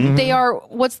 Like, they are,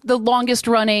 what's the longest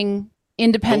running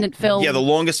independent film? The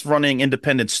longest running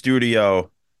independent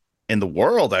studio in the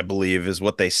world, I believe, is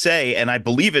what they say. And I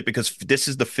believe it because this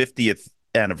is the 50th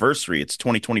anniversary. It's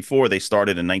 2024. They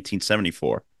started in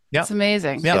 1974. Yeah, it's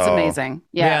amazing. It's amazing.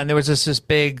 Yeah, and there was this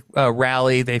big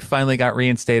rally. They finally got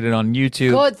reinstated on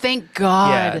YouTube. Good, thank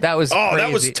God. Yeah, that was crazy.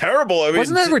 That was terrible. I mean,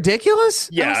 wasn't that ridiculous?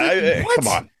 Yeah, come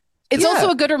on. It's also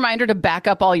a good reminder to back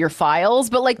up all your files,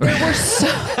 but like, there were so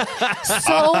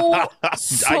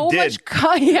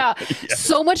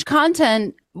much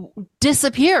content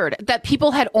disappeared that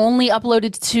people had only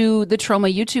uploaded to the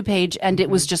Troma YouTube page, and it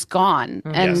was just gone.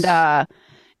 And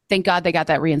thank God they got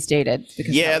that reinstated.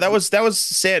 That was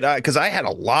sad, because I had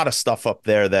a lot of stuff up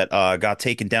there that got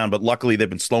taken down, but luckily they've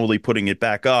been slowly putting it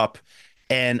back up.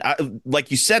 And like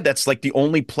you said, that's like the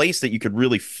only place that you could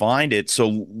really find it.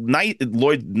 So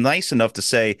Lloyd, nice enough to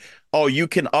say, "Oh, you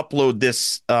can upload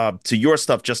this to your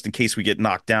stuff just in case we get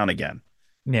knocked down again."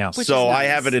 Yeah. So nice. I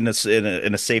have it in a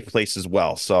safe place as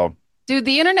well. So, dude,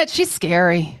 the internet, she's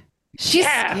scary. She's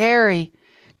scary.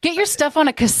 Get your stuff on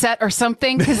a cassette or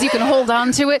something, because you can hold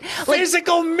on to it. Like,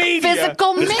 physical media.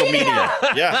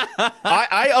 Yeah.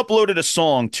 I uploaded a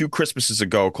song 2 Christmases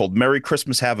ago called "Merry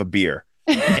Christmas, Have a Beer."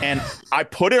 And I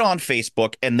put it on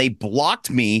Facebook, and they blocked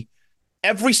me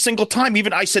every single time.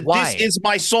 Even I said, "This is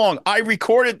my song. I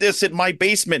recorded this in my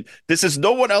basement. This is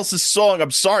no one else's song.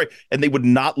 I'm sorry." And they would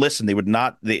not listen. They would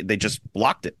not. They just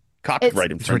blocked it.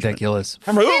 Copyright infringement. It's ridiculous.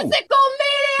 Physical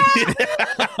media.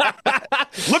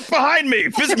 Look behind me.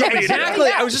 Physical media. Exactly.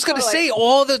 I was just going to say,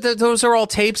 all those are all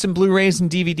tapes and Blu-rays and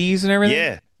DVDs and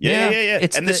everything. Yeah.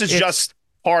 And this is just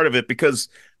part of it, because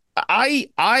I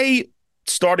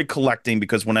started collecting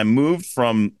because when I moved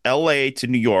from LA to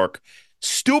New York,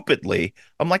 stupidly,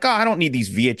 I'm like, I don't need these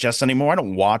VHS anymore. I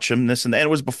don't watch them, this and that. And it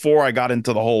was before I got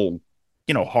into the whole,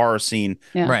 horror scene.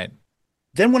 Yeah. Right.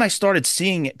 Then when I started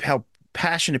seeing how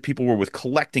passionate people were with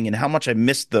collecting and how much I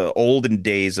missed the olden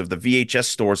days of the VHS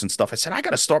stores and stuff, I said, I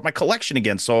got to start my collection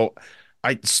again. So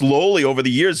I slowly over the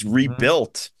years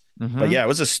rebuilt. But yeah, it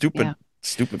was a stupid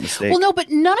mistake. Well, no, but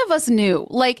none of us knew.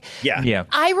 Like,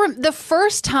 the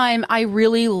first time I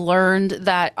really learned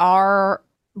that our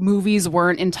movies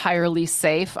weren't entirely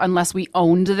safe unless we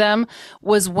owned them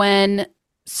was when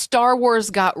Star Wars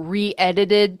got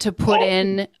re-edited to put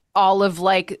in all of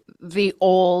like the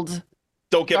old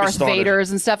Darth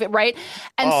Vaders and stuff, right?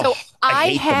 And so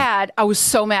I was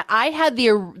so mad. I had the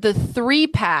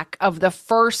 3-pack of the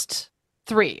first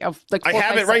 3 of like 4, I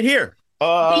have 5, it right 6. here.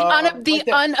 The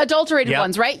unadulterated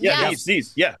ones, right? Yeah,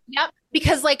 these. Yep.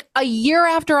 Because like a year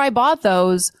after I bought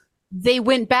those, they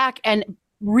went back and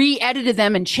re-edited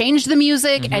them and changed the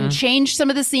music and changed some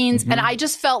of the scenes. And I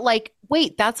just felt like,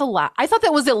 wait, that's a lot. I thought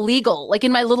that was illegal. Like,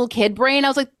 in my little kid brain, I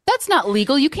was like, that's not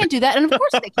legal. You can't do that. And of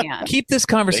course they can. Keep this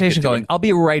conversation going. I'll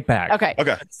be right back. Okay.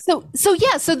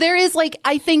 So there is, like,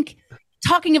 I think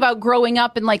talking about growing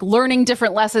up and like learning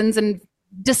different lessons and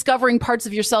discovering parts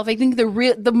of yourself. I think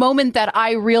the moment that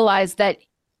I realized that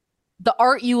the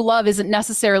art you love isn't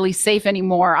necessarily safe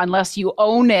anymore unless you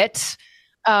own it,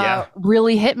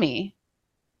 really hit me.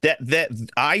 That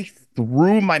I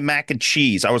threw my mac and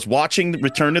cheese. I was watching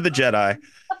Return of the Jedi,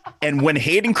 and when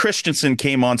Hayden Christensen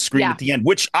came on screen at the end,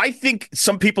 which I think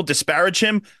some people disparage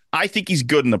him, I think he's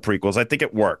good in the prequels. I think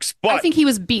it works. But I think he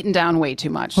was beaten down way too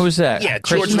much. Who was that? Yeah,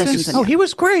 George Lucas. Oh, he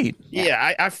was great.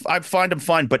 Yeah, I find him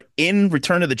fine. But in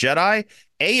Return of the Jedi,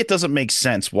 A, it doesn't make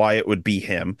sense why it would be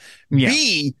him. Yeah.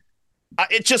 B,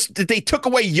 it just, they took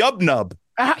away Yub Nub.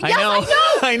 I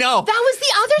know. That was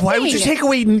the other thing. Why would you take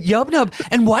away Yub Nub?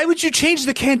 And why would you change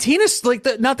the Cantina,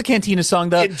 not the Cantina song,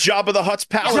 the Jabba the Hutt's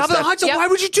palace. Jabba the Hutt. Why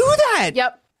would you do that?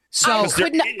 Yep. So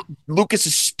Lucas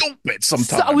is stupid sometimes.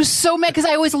 So I was so mad because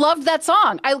I always loved that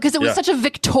song because it was such a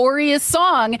victorious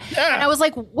song. Yeah. And I was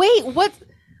like, wait, what's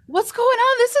going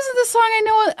on? This isn't the song I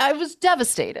know. I was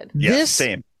devastated. Yeah,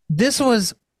 same. This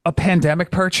was a pandemic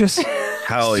purchase.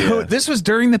 Hell yeah. So this was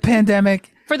during the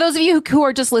pandemic. For those of you who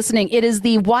are just listening, it is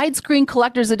the widescreen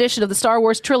collector's edition of the Star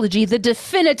Wars trilogy, the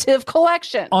definitive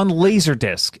collection. On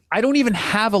Laserdisc. I don't even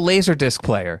have a Laserdisc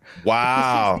player.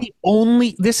 Wow.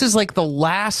 This is like the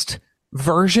last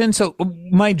version. So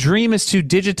my dream is to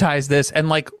digitize this and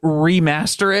like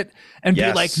remaster it and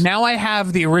be like, now I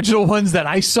have the original ones that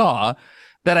I saw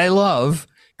that I love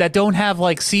that don't have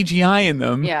like CGI in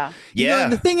them. Yeah. You know,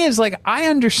 the thing is, like, I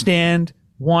understand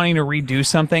wanting to redo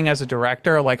something as a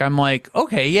director. Like, I'm like,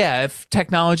 okay, yeah, if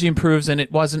technology improves and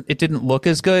it didn't look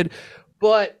as good,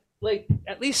 but like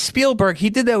at least Spielberg, he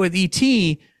did that with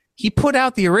E.T. He put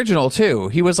out the original too.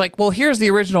 He was like, well, here's the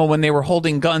original when they were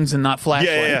holding guns and not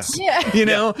flashlights. Yeah. You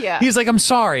know, he's like, I'm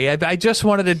sorry, I just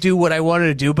wanted to do what I wanted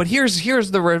to do, but here's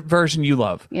the version you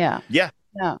love. Yeah.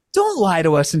 Don't lie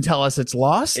to us and tell us it's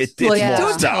lost.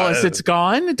 Don't tell us it's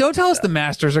gone. Don't tell us the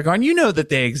masters are gone. You know that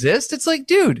they exist. It's like,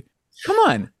 dude, come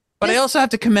on. But I also have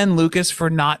to commend Lucas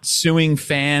for not suing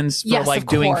fans for like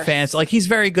doing fans. Like, he's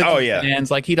very good to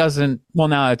fans. Like, he doesn't. Well,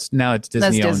 now it's Disney.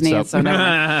 That's Disney. So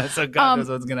God knows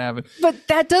what's gonna happen. But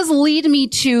that does lead me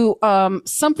to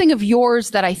something of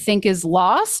yours that I think is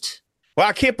lost. Wow,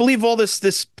 I can't believe all this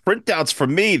printouts for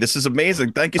me. This is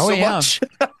amazing. Thank you so much.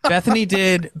 Bethany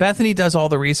does all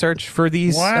the research for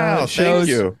these shows. Thank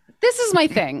you. This is my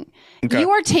thing. Okay.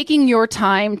 You are taking your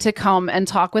time to come and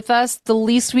talk with us. The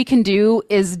least we can do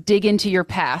is dig into your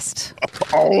past.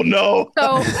 Oh, no.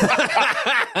 So,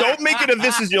 don't make it a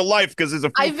This Is Your Life, because there's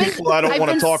a few people I don't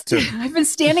want to talk to. I've been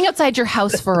standing outside your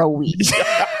house for a week.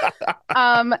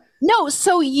 No,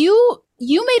 so you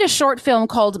made a short film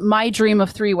called My Dream of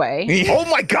Three-Way. Oh,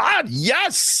 my God.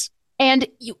 Yes. And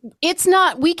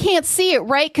we can't see it,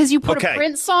 right? Because you put a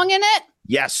Prince song in it.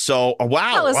 Yes. So,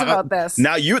 wow. Tell us about this.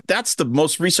 Now, that's the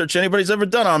most research anybody's ever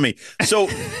done on me. So,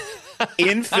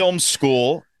 in film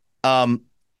school,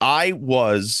 I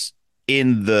was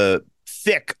in the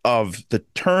thick of the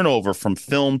turnover from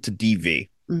film to DV.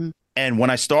 Mm-hmm. And when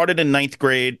I started in ninth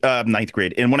grade,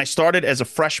 and when I started as a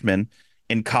freshman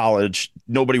in college,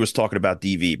 nobody was talking about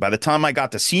DV. By the time I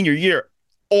got to senior year,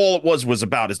 all it was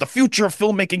about is the future of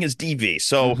filmmaking is DV.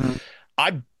 So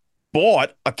I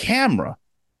bought a camera.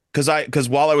 Because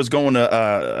while I was going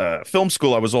to film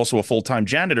school, I was also a full-time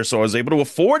janitor, so I was able to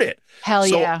afford it. Hell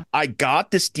so yeah. I got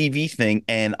this DV thing,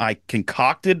 and I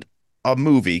concocted a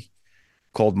movie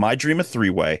called My Dream of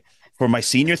Three-Way for my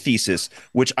senior thesis,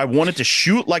 which I wanted to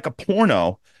shoot like a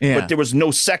porno, but there was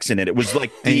no sex in it. It was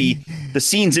like the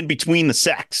scenes in between the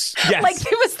sex. Yes. Like,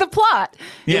 it was the plot.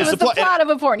 Yeah. It was the plot of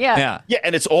a porn, Yeah,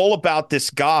 and it's all about this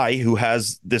guy who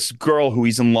has this girl who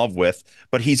he's in love with,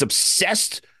 but he's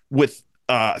obsessed with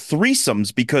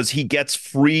threesomes because he gets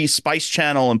free Spice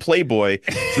Channel and Playboy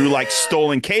through like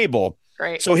stolen cable.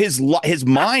 Great. So his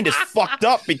mind is fucked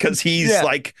up because he's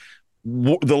like,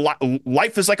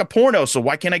 life is like a porno. So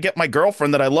why can't I get my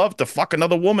girlfriend that I love to fuck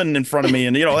another woman in front of me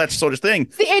and that sort of thing?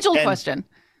 It's the age-old question.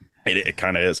 It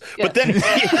kind of is, yeah. But then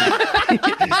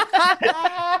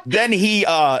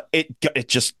it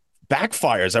just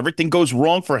backfires. Everything goes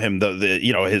wrong for him.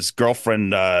 His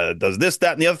girlfriend does this,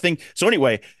 that, and the other thing. So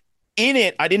anyway. In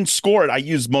it, I didn't score it. I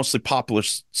used mostly popular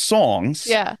songs.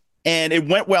 Yeah. And it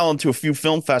went well into a few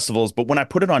film festivals. But when I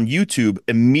put it on YouTube,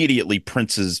 immediately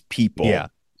Prince's people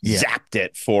zapped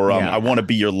it for I Want to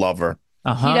Be Your Lover.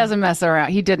 He doesn't mess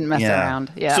around. He didn't mess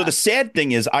around. Yeah. So the sad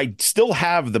thing is I still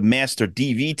have the master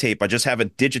DV tape. I just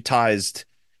haven't digitized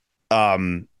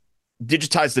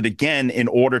it again in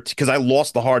order to, because I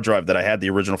lost the hard drive that I had the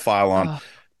original file on.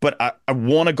 but I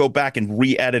want to go back and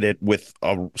re-edit it with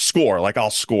a score. Like I'll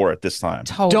score it this time.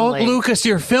 Totally. Don't Lucas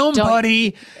your film,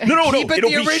 buddy. No. Keep it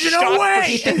the original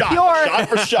way. Shot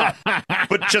for shot.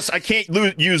 But just I can't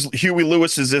use Huey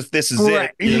Lewis as if this is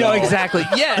it. You know exactly.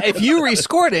 Yeah, if you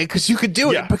rescored it, because you could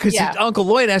do it, because Uncle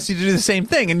Lloyd asked you to do the same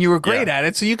thing, and you were great at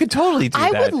it, so you could totally do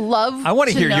that. I would love. I want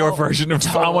to hear your version of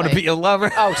 "I Want to Be Your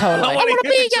Lover." Oh, totally. I want to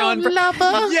be your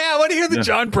lover. Yeah, I want to hear the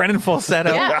John Brennan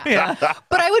falsetto. Yeah.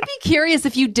 But I would be curious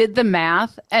if you did the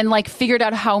math and like figured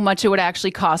out how much it would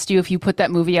actually cost you if you put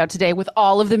that movie out today with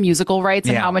all of the musical rights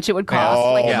and how much it would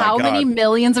cost. How many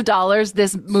millions of dollars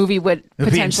this movie would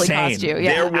potentially cost you.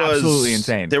 Yeah. There was absolutely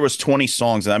insane. There was 20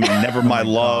 songs. I mean, Never My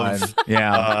Love. You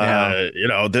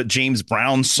know, the James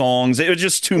Brown songs. It was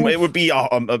just too. It would be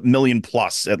a million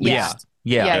plus at least.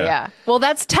 Yeah. Well,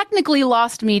 that's technically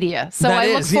lost media. So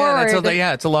I look forward.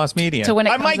 It's a lost media. To when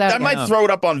it comes out. I might throw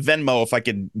it up on Venmo if I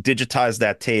could digitize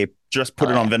that tape. Just put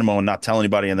it on Venmo and not tell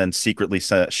anybody, and then secretly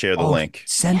share the link.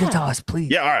 Send it to us,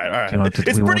 please. Yeah, all right.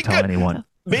 It's pretty good. Anyone.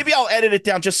 Maybe I'll edit it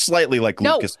down just slightly, like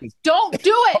Lucas. Don't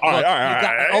do it. All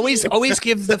right. Always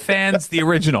give the fans the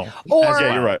original. Or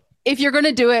you're right. If you're going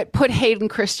to do it, put Hayden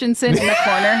Christensen in the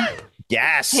corner.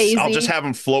 Yes. Hazy. I'll just have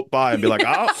him float by and be like,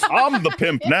 I'm the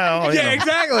pimp now. Yeah,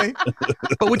 exactly.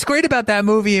 But what's great about that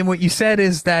movie and what you said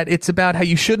is that it's about how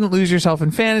you shouldn't lose yourself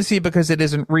in fantasy because it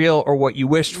isn't real or what you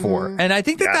wished for. And I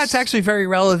think that's actually very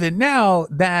relevant now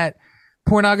that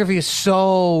pornography is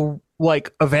so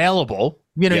like available.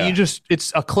 You know,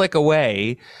 it's a click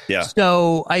away. Yeah.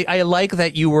 So I like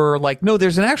that you were like, no,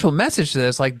 there's an actual message to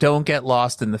this. Like, don't get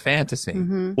lost in the fantasy.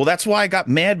 Mm-hmm. Well, that's why I got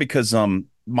mad because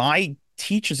my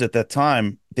teachers at that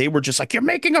time, they were just like, you're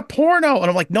making a porno. And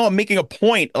I'm like, no, I'm making a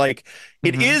point. Like,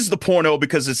 it is the porno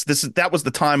because that was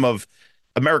the time of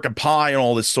American Pie and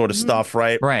all this sort of stuff,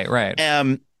 right? Right.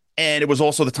 And it was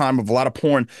also the time of a lot of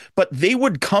porn. But they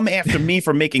would come after me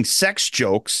for making sex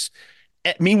jokes.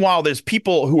 Meanwhile, there's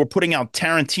people who are putting out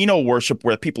Tarantino worship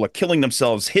where people are killing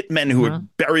themselves, hitmen who are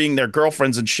burying their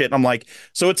girlfriends and shit. And I'm like,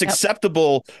 so it's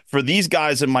acceptable for these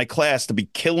guys in my class to be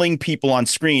killing people on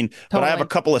screen, but I have a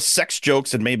couple of sex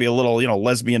jokes and maybe a little,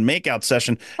 lesbian makeout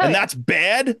session, and that's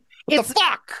bad? What the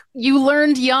fuck? You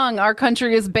learned young. Our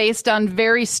country is based on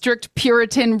very strict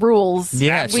Puritan rules.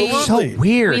 Yeah, it's so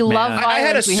weird. We love violence. I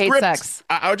had a script. We hate sex.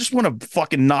 I just want to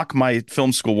fucking knock my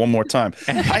film school one more time.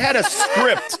 I had a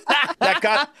script that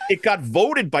got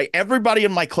voted by everybody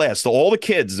in my class. So all the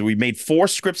kids, we made 4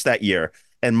 scripts that year,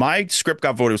 and my script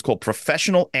got voted. It was called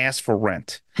Professional Ass for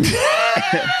Rent.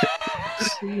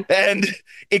 And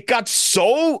it got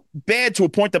so bad to a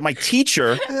point that my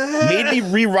teacher made me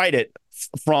rewrite it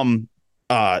from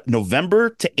November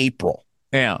to April.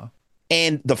 Yeah.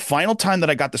 And the final time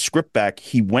that I got the script back,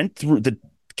 he went through the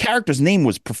character's name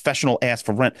was Professional Ass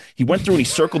for Rent. He went through and he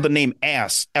circled the name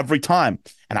ass every time.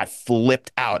 And I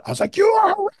flipped out. I was like, you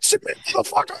are harassing me,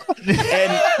 motherfucker.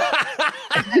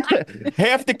 And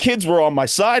half the kids were on my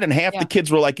side and half the kids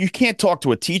were like, you can't talk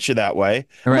to a teacher that way.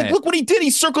 Right. Like, look what he did. He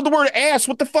circled the word ass.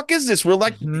 What the fuck is this? We're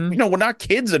like, we're not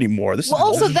kids anymore. This is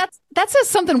also that says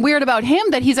something weird about him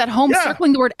that he's at home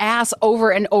circling the word ass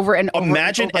over and over and over.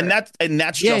 Imagine, and over. and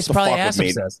that's just to fuck with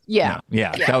me. Yeah.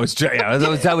 That was just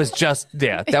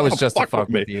to fuck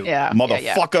with you. Yeah.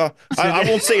 Motherfucker. Yeah. I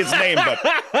won't say his name, but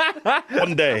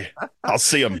one day I'll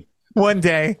see him. One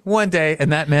day,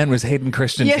 and that man was Hayden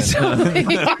Christensen. Yes. So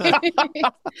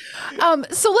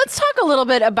let's talk a little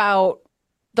bit about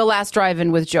The Last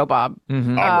Drive-In with Joe Bob.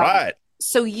 Mm-hmm. All right.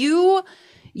 So you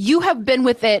have been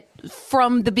with it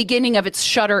from the beginning of its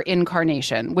Shudder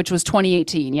incarnation, which was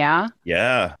 2018. Yeah.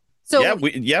 Yeah. So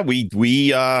we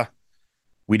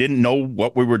didn't know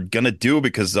what we were gonna do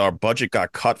because our budget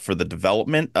got cut for the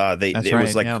development. It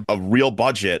was like a real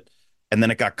budget. And then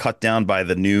it got cut down by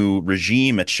the new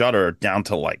regime at Shudder down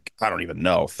to like, I don't even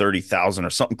know, 30,000 or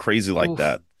something crazy like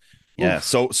that. Yeah.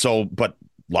 So, but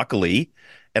luckily,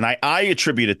 and I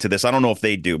attribute it to this. I don't know if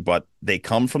they do, but they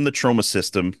come from the Trauma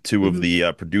System, 2 of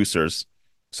the producers.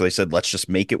 So they said, let's just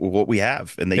make it with what we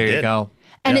have. And they did. There you go.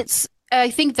 And I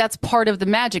think that's part of the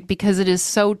magic because it is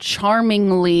so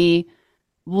charmingly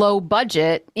low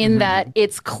budget in that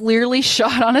it's clearly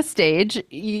shot on a stage.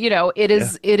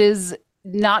 It is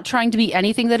not trying to be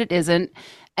anything that it isn't.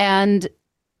 And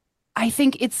I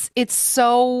think it's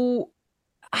so,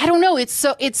 I don't know. It's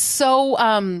so,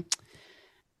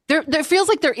 there feels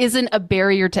like there isn't a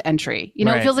barrier to entry.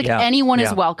 It feels like anyone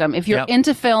is welcome. If you're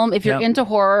into film, if you're into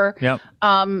horror,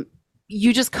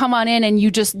 you just come on in and you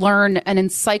just learn an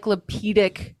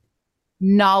encyclopedic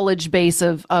knowledge base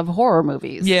of horror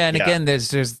movies. Yeah, and again, there's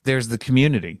the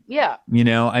community. Yeah,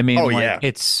 I mean,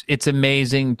 it's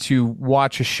amazing to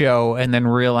watch a show and then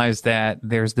realize that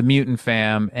there's the mutant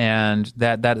fam, and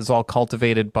that is all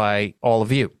cultivated by all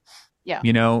of you. Yeah,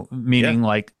 meaning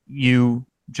like you,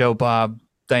 Joe, Bob,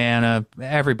 Diana,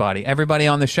 everybody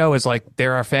on the show is like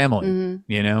they're our family.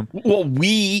 Well,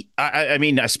 I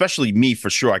mean, especially me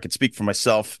for sure. I could speak for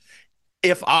myself.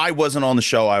 If I wasn't on the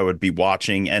show, I would be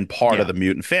watching and part of the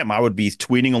mutant fam. I would be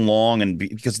tweeting along, and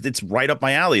because it's right up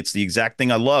my alley. It's the exact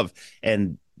thing I love,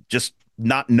 and just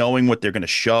not knowing what they're going to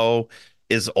show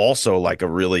is also like a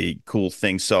really cool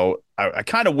thing. So I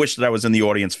kind of wish that I was in the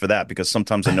audience for that, because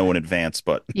sometimes I know in advance.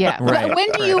 But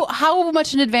how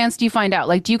much in advance do you find out?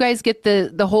 Like, do you guys get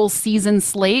the whole season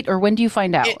slate, or when do you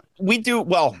find out? We do.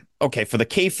 Well, okay, for the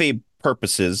kayfabe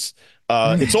purposes.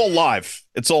 It's all live.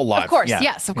 Of course,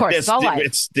 yes, of course. It's all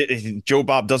live. Joe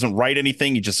Bob doesn't write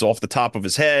anything. He just off the top of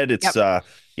his head. It's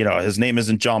his name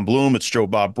isn't John Bloom. It's Joe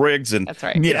Bob Briggs. And that's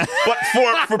right. Yeah. But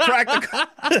for practical,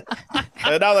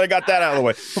 now that I got that out of the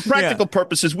way, for practical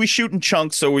purposes, we shoot in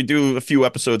chunks. So we do a few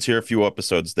episodes here, a few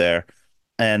episodes there,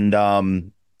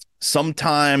 and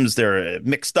sometimes they're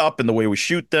mixed up in the way we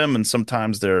shoot them, and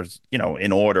sometimes they're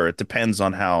in order. It depends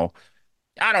on how.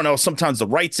 I don't know. Sometimes the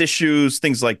rights issues,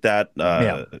 things like that,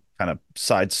 kind of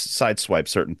sideswipe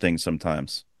certain things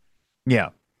sometimes.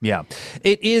 Yeah.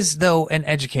 It is, though, an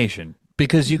education,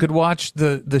 because you could watch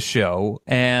the show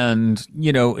and,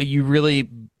 you really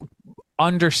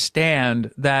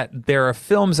understand that there are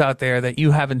films out there that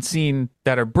you haven't seen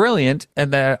that are brilliant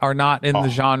and that are not in the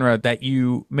genre that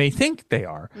you may think they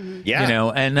are. Mm-hmm.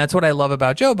 Yeah. And that's what I love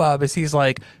about Joe Bob is he's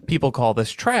like, people call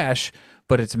this trash,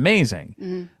 but it's amazing.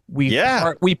 Mm-hmm.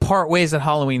 We part ways at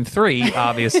Halloween 3,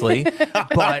 obviously,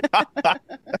 but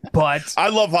I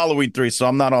love Halloween 3, so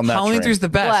I'm not on that. Halloween 3 is the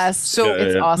best. Bless. So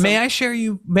it's awesome. May I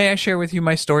share with you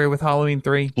my story with Halloween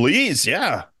 3? Please,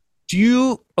 yeah.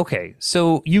 Okay,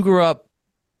 so you grew up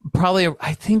probably.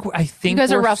 I think you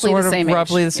guys are roughly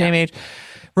the same age.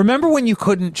 Remember when you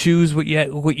couldn't choose what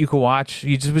you could watch?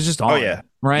 It was just on. Oh yeah,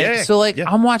 right. Yeah, so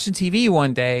I'm watching TV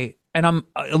one day, and I'm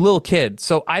a little kid,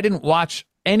 so I didn't watch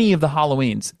any of the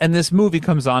Halloweens, and this movie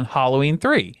comes on, Halloween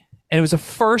 3, and it was the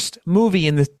first movie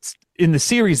in the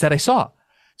series that I saw.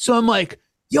 So I'm like,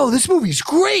 yo, this movie's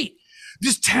great.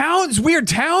 This weird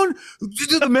town,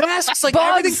 the masks, like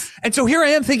everything. And so here I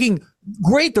am thinking,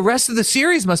 great, the rest of the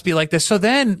series must be like this. So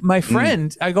then my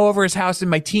friend, I go over his house in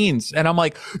my teens, and I'm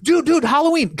like, dude,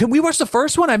 Halloween, can we watch the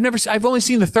first one? I've only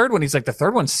seen the third one. He's like, the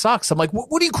third one sucks. I'm like,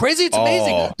 what are you, crazy? It's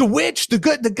amazing. The witch, the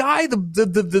guy,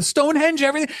 the Stonehenge,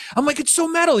 everything. I'm like, it's so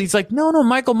metal. He's like, no,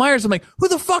 Michael Myers. I'm like, who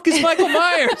the fuck is Michael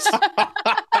Myers?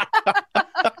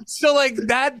 So like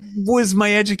that was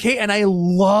my education, and I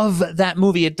love that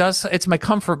movie. It's my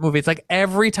comfort movie. It's like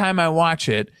every time I watch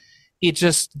it, it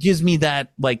just gives me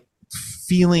that like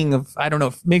feeling of, I don't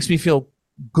know, makes me feel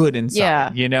good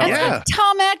inside. And like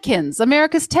Tom Atkins,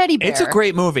 America's Teddy Bear. It's a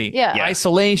great movie.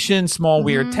 Isolation, small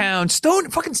weird town,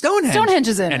 Stonehenge. Stonehenge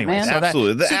is in anyway, it, man. So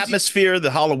absolutely. The atmosphere,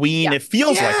 the Halloween, it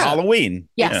feels like Halloween.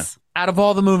 Yes. Out of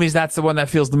all the movies, that's the one that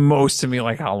feels the most to me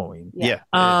like Halloween. Yeah.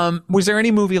 Was there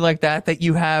any movie like that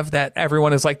you have that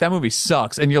everyone is like, that movie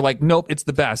sucks, and you're like, nope, it's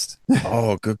the best?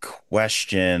 Oh, good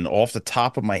question. Off the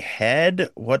top of my head,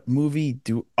 what movie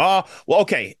well,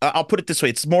 okay. I'll put it this way.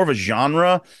 It's more of a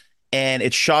genre, and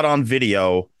it's shot on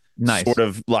video. Nice. Sort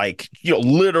of like,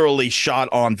 literally shot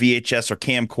on VHS or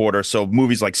camcorder. So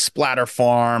movies like Splatter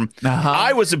Farm.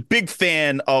 I was a big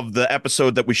fan of the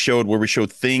episode that we showed where we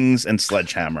showed Things and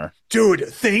Sledgehammer. Dude,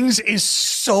 Things is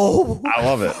so I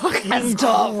love it.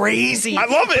 Crazy. I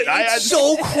love it. It's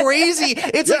so crazy.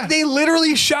 It's like they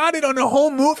literally shot it on a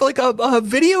whole movie, like a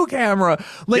video camera.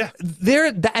 Like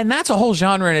and that's a whole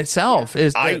genre in itself.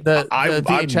 Is the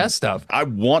VHS stuff. I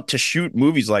want to shoot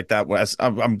movies like that.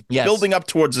 I'm building up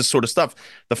towards this sort of stuff.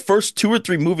 The first 2 or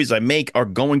 3 movies I make are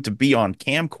going to be on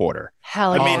camcorder.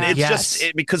 Hell yeah. I mean, it's just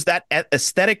because that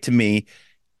aesthetic to me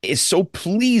is so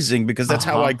pleasing, because that's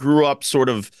how I grew up, sort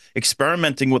of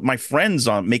experimenting with my friends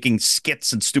on making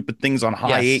skits and stupid things on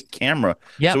high 8 camera.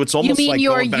 So it's almost like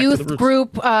your youth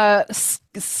group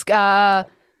skits. Yeah,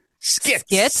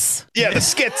 the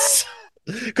skits.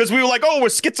 Because we were like, we're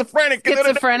schizophrenic.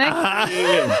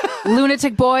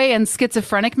 Lunatic boy and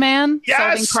schizophrenic man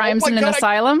solving crimes in an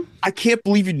asylum. I can't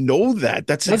believe you know that.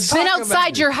 It's been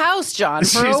outside your house, John,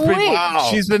 for a week. Wow.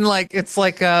 She's been like, it's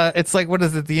like what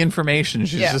is it? The Information.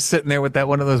 She's just sitting there with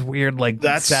one of those weird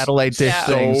satellite dish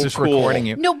things, just recording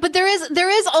you. No, but there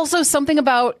is also something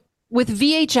about with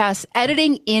VHS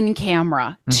editing in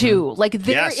camera too. Like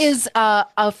there is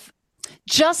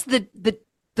just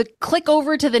the the click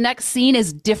over to the next scene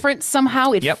is different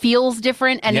somehow. It feels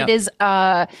different, and it is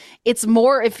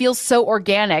it feels so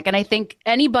organic. And I think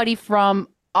anybody from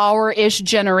our ish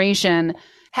generation,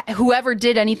 whoever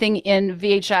did anything in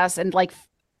VHS and like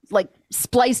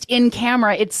spliced in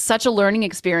camera, it's such a learning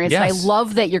experience. And I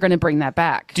love that you're going to bring that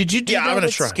back. Did you do that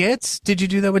with skits? Did you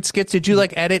do that with skits? Did you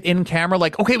like edit in camera?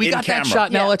 Like, okay, we got that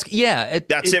shot. Now let's,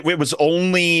 that's it. It was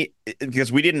only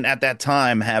because we didn't at that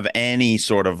time have any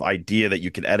sort of idea that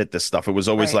you could edit this stuff. It was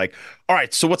always like, all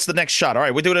right, so what's the next shot? All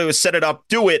right, we do it. Set it up,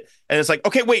 do it. And it's like,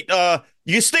 okay, wait,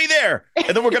 you stay there.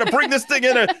 And then we're going to bring this thing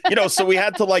in. So we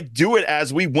had to like do it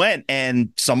as we went. And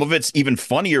some of it's even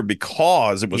funnier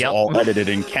because it was all edited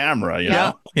in camera, you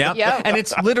know? Yeah. And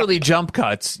it's literally jump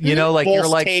cuts, like False you're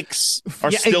like takes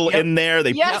are still in there.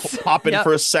 They pop in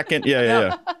for a second.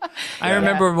 Yeah. I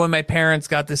remember when my parents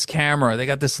got this camera, they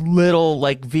got this little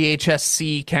like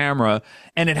VHS-C camera,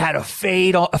 and it had a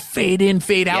fade in,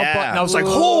 fade out button. I was like,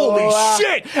 holy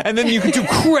shit. And then you could do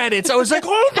credits. I was like,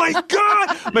 oh my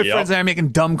God. My friends and I are making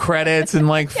dumb credits and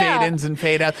like fade ins and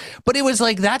fade outs. But it was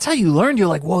like, that's how you learned. You're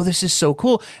like, whoa, this is so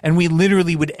cool. And we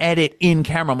literally would edit in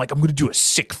camera. I'm like, I'm going to do a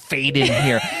sick fade in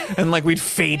here. And like we'd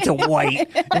fade to white.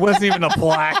 It wasn't even a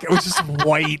black. It was just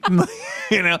white.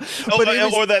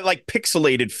 Or that like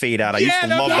pixelated fade out. I used to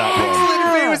love that one.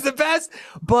 Pixelated fade was the best.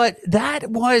 But that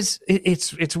was,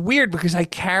 it's weird because I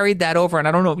carried that over. And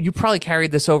I don't know, you probably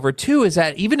carried this over too, is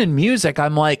that even in music,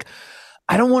 I'm like,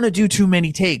 I don't want to do too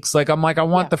many takes. Like, I'm like, I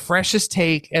want the freshest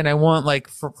take. And I want like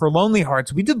for Lonely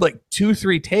Hearts, we did like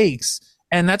 2-3 takes.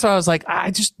 And that's why I was like,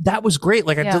 that was great.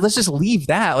 Like, let's just leave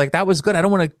that. Like, that was good. I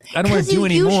don't want to do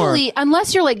any more. Usually,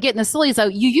 unless you're like getting the sillies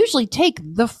out, you usually take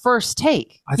the first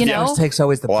take. The first take's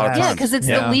always the best. Yeah, because it's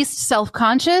the least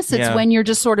self-conscious. It's when you're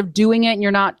just sort of doing it and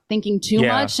you're not thinking too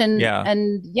much.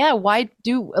 And why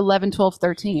do 11, 12,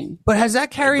 13? But has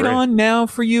that carried on now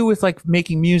for you with like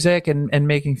making music and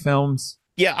making films?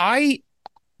 Yeah,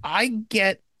 I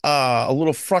get a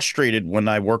little frustrated when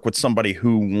I work with somebody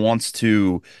who wants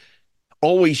to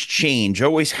always change,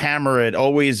 always hammer it,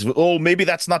 always, maybe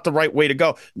that's not the right way to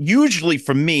go. Usually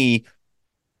for me,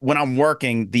 when I'm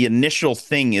working, the initial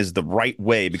thing is the right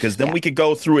way, because then we could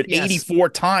go through it 84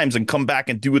 times and come back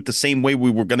and do it the same way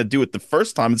we were going to do it the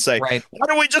first time and say, why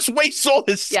don't we just waste all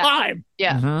this time?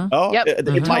 Yeah. Mm-hmm. Oh,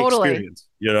 it's my experience,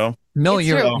 No,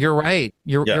 you're right.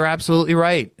 You're absolutely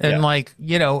right. And like,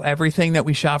 everything that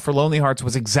we shot for Lonely Hearts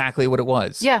was exactly what it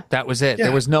was. Yeah. That was it. Yeah.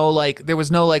 There was no like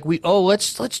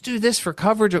let's do this for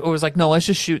coverage. It was like, no, let's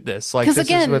just shoot this. Like, this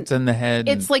is what's in the head.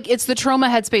 It's like, it's the trauma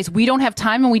headspace. We don't have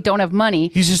time and we don't have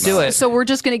money. You just do it. So we're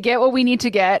just going to get what we need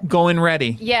to get. Going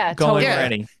ready. Yeah. Going totally.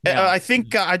 ready. Yeah. I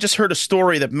think I just heard a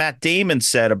story that Matt Damon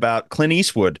said about Clint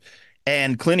Eastwood.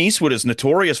 And Clint Eastwood is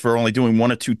notorious for only doing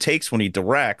 1 or 2 takes when he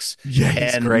directs. Yeah,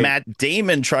 and great. Matt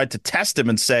Damon tried to test him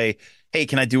and say, hey,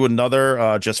 can I do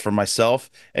another just for myself?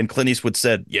 And Clint Eastwood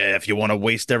said, yeah, if you want to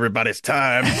waste everybody's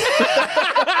time.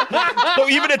 So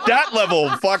even at that level,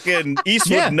 fucking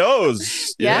Eastwood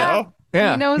knows. You know?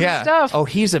 Yeah, he knows his stuff. Oh,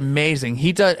 he's amazing.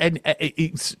 He does. And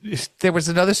there was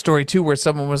another story too where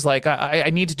someone was like, "I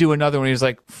need to do another one." He's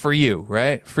like, "For you,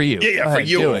 right? For you, for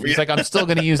you." Do it. He's like, "I'm still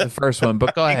going to use the first one,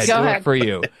 but go ahead, do it for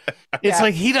you." It's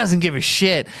like he doesn't give a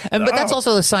shit, but that's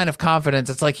also a sign of confidence.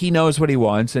 It's like he knows what he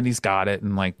wants and he's got it,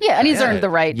 and like and he's earned the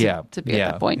right to be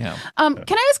at that point. Yeah. Can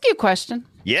I ask you a question?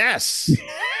 Yes.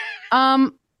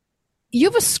 You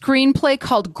have a screenplay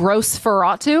called Gross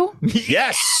Ferratu?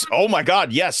 Yes. Oh my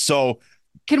God. Yes. So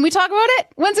can we talk about it?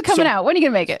 When's it coming out? When are you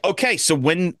going to make it? Okay. So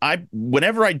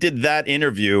whenever I did that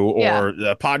interview or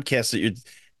the podcast,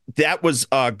 that was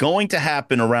going to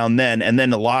happen around then. And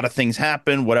then a lot of things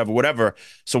happen, whatever.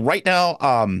 So right now,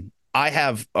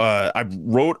 I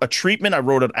wrote a treatment, I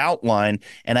wrote an outline,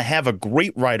 and I have a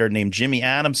great writer named Jimmy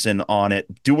Adamson on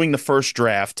it doing the first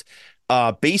draft.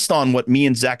 Based on what me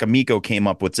and Zach Amico came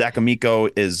up with. Zach Amico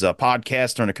is a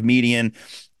podcaster and a comedian.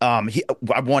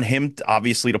 I want him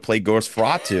obviously to play Ghost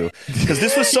Ferratu because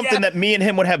this was something that me and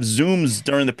him would have Zooms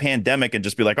during the pandemic and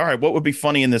just be like, all right, what would be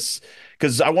funny in this?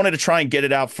 Because I wanted to try and get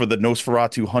it out for the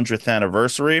Nosferatu 100th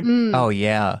anniversary. Oh,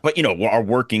 yeah. But, our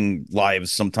working lives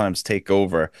sometimes take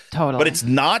over. Totally. But it's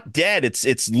not dead.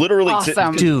 It's literally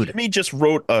awesome. Dude. Jimmy just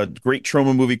wrote a great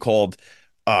trauma movie called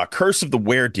Curse of the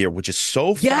Weredeer, which is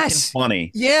so fucking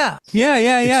funny. Yeah.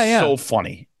 So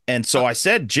funny. And so I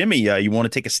said, Jimmy, you want to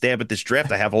take a stab at this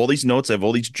draft? I have all these notes. I have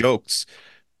all these jokes.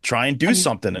 Try and do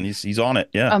something. And he's on it.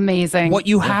 Yeah. Amazing. What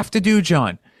you have to do,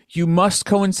 John, you must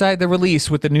coincide the release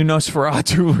with the new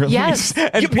Nosferatu release. Yes.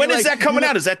 When is that coming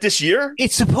out? Is that this year?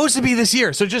 It's supposed to be this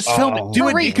year. So just film it. Do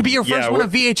it. It could be your first one on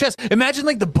VHS. Imagine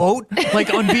like the boat,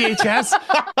 like on VHS,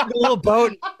 the little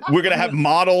boat. we're gonna have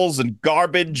models and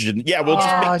garbage, and we'll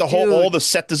just make all the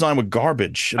set design with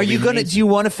garbage. Do you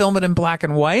want to film it in black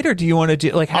and white, or do you want to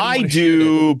do I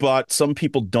do, but some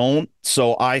people don't.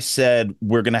 So I said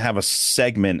we're gonna have a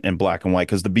segment in black and white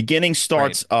because the beginning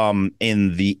starts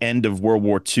in the end of World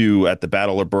War II at the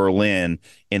Battle of Berlin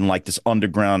in like this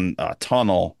underground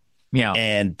tunnel. Yeah,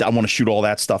 and I want to shoot all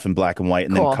that stuff in black and white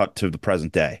and then cut to the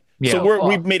present day. Yeah. So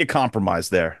we've made a compromise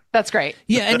there. That's great.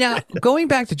 Yeah, and now going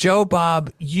back to Joe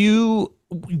Bob,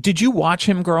 did you watch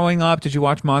him growing up? Did you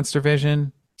watch Monster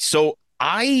Vision? So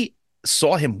I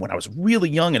saw him when I was really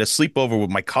young at a sleepover with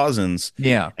my cousins.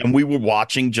 Yeah, and we were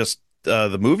watching just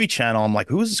the movie channel. I'm like,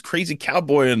 who is this crazy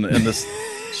cowboy in this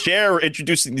chair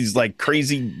introducing these like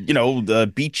crazy, the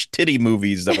beach titty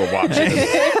movies that we're watching?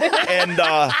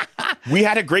 And we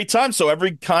had a great time. So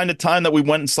every kind of time that we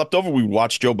went and slept over, we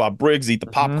watched Joe Bob Briggs, eat the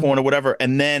popcorn or whatever.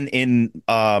 And then in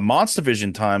Monster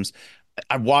Vision times,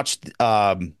 I watched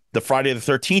the Friday the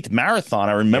 13th marathon.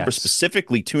 I remember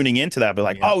specifically tuning into that, but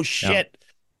like, oh shit,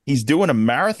 he's doing a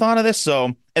marathon of this.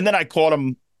 So, and then I caught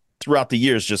him throughout the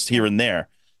years, just here and there.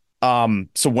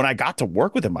 So when I got to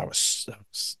work with him, I was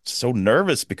so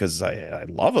nervous because I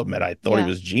love him and I thought he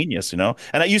was genius, And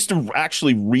I used to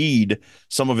actually read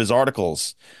some of his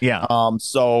articles. Yeah.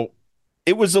 So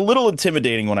it was a little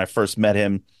intimidating when I first met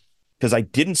him because I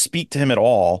didn't speak to him at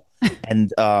all.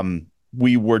 And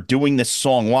we were doing this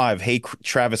song live. Hey,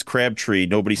 Travis Crabtree,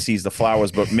 nobody sees the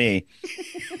flowers but me.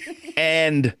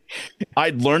 And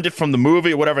I'd learned it from the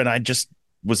movie or whatever. And I just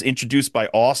was introduced by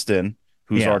Austin,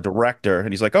 who's our director,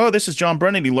 and he's like, oh, this is John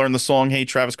Brennan. He learned the song, Hey,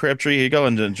 Travis Crabtree, here you go.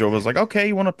 And then Joe was like, okay,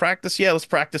 you want to practice? Yeah, let's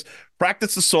practice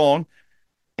the song.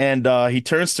 And he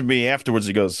turns to me afterwards.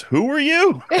 He goes, who are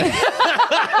you?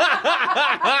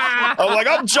 I'm like,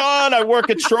 I'm John. I work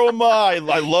at Trauma.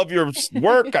 I love your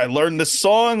work. I learned this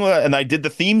song, and I did the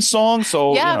theme song.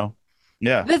 So,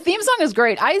 Yeah. The theme song is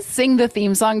great. I sing the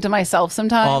theme song to myself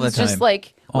sometimes. All the time. Just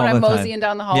like when I'm moseying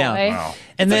down the hallway. Yeah. Wow.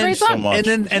 And then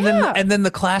and then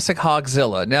the classic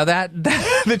Hogzilla. Now that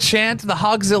the chant, the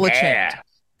Hogzilla chant.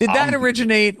 Did that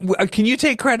originate? Can you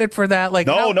take credit for that? Like,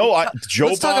 no. Joe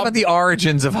let's Bob, talk about the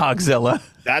origins of Hogzilla.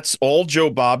 That's all Joe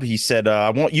Bob. He said, I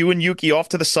want you and Yuki off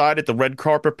to the side at the red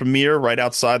carpet premiere right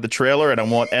outside the trailer. And I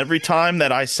want every time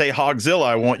that I say Hogzilla,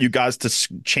 I want you guys to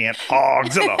chant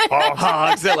Hogzilla,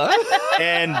 Hogzilla.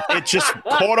 And it just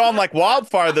caught on like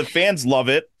wildfire. The fans love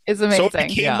it. It's amazing. So it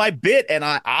became my bit, and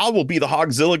I will be the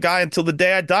Hogzilla guy until the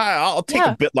day I die. I'll take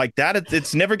a bit like that.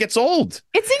 It never gets old.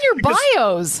 It's in your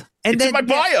bios. And it's in my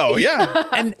bio,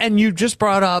 and you just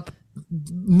brought up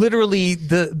literally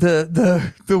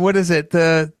the what is it?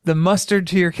 The mustard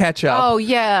to your ketchup. Oh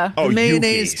yeah. The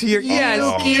mayonnaise to your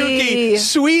Yuki.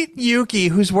 Sweet Yuki,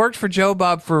 who's worked for Joe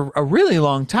Bob for a really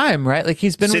long time, right? Like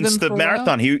he's been since with him the for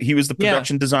marathon. He was the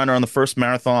production designer on the first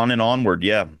marathon and onward.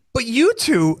 Yeah. But you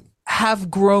two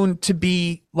have grown to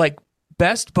be like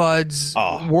best buds,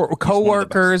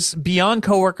 co-workers. Beyond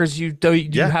co-workers, you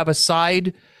have a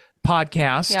side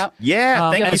podcast.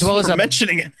 Yeah. Thank you as well for as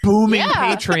mentioning it. Booming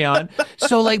Patreon.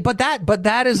 So like, but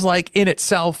that is like in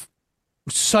itself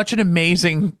such an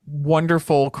amazing,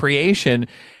 wonderful creation.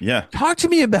 Yeah. Talk to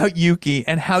me about Yuki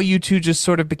and how you two just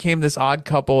sort of became this odd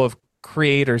couple of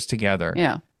creators together.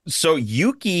 Yeah. So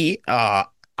Yuki,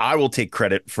 I will take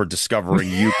credit for discovering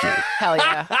Yuki. Hell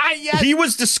yeah. Yes. He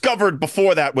was discovered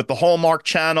before that with the Hallmark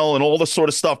Channel and all this sort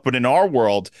of stuff. But in our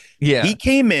world, he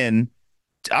came in.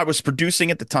 I was producing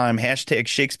at the time,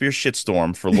 #Shakespeare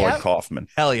Shitstorm for Lloyd Kaufman.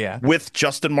 Hell yeah. With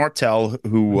Justin Martell,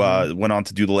 who went on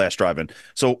to do The Last Drive-In.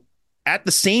 So at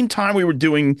the same time we were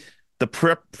doing the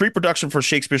pre-production for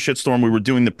Shakespeare Shitstorm, we were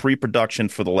doing the pre-production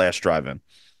for The Last Drive-In.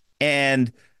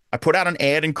 And I put out an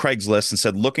ad in Craigslist and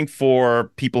said, looking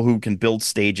for people who can build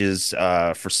stages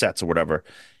for sets or whatever.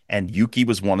 And Yuki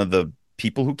was one of the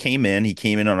people who came in. He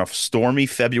came in on a stormy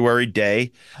February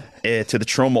day to the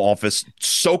Troma office,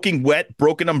 soaking wet,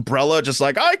 broken umbrella, just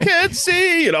like, I can't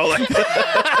see, like,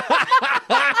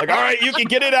 like, all right, you can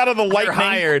get it out of the lightning. You're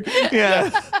hired.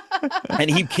 Yeah. And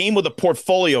he came with a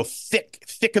portfolio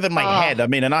thicker than my head. I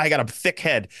mean, and I got a thick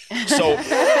head. So,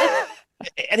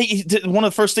 and one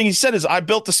of the first things he said is, I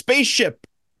built a spaceship.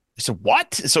 I said,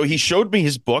 what? So he showed me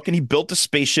his book, and he built a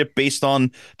spaceship based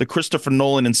on the Christopher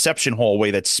Nolan Inception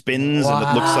hallway that spins and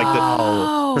it looks like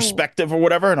the perspective or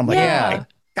whatever. And I'm like, oh my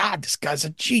God, this guy's a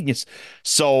genius.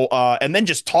 So, and then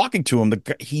just talking to him,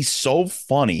 he's so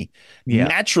funny,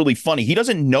 naturally funny. He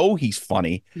doesn't know he's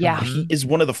funny. Yeah. He is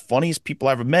one of the funniest people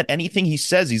I ever met. Anything he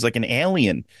says, he's like an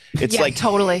alien. It's like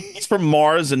totally. He's from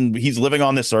Mars and he's living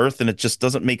on this earth, and it just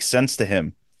doesn't make sense to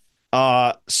him.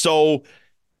 So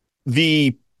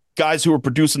the guys who were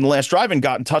producing The Last Drive-In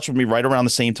got in touch with me right around the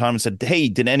same time and said, hey,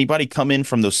 did anybody come in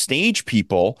from those stage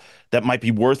people that might be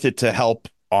worth it to help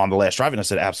on The Last Drive-In? I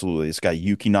said, absolutely. This guy,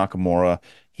 Yuki Nakamura,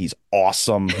 he's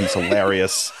awesome. He's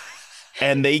hilarious.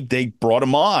 And they brought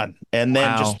him on. And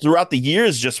then just throughout the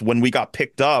years, just when we got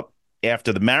picked up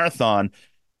after the marathon,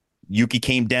 Yuki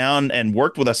came down and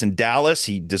worked with us in Dallas.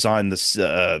 He designed this,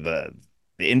 the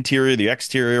interior, the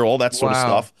exterior, all that sort of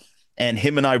stuff. And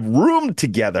him and I roomed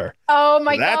together. Oh,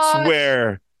 my God. That's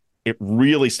where it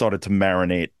really started to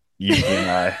marinate, Yuki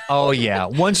and I. Oh, yeah.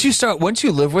 Once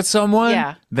you live with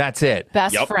someone, that's it.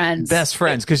 Best friends. Best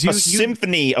friends. Because you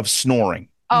symphony of snoring.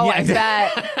 Oh, I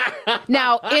bet.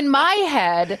 Now, in my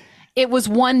head, it was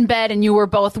one bed and you were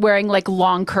both wearing like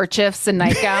long kerchiefs and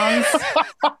nightgowns.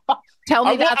 Tell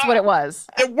me that's what it was.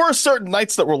 There were certain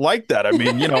nights that were like that. I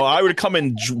mean, I would come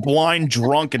in blind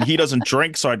drunk and he doesn't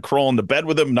drink, so I'd crawl into bed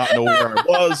with him, not know where I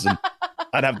was, and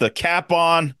I'd have the cap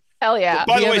on. Hell yeah.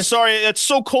 By the way, sorry, it's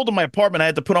so cold in my apartment, I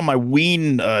had to put on my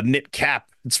Ween knit cap.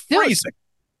 It's freezing.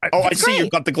 I see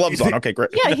you've got the gloves on. Okay, great.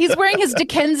 Yeah, he's wearing his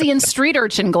Dickensian street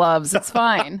urchin gloves. It's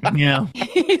fine. Yeah.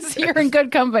 You're in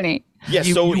good company. Yeah,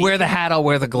 you wear the hat, I'll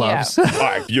wear the gloves. Yeah. All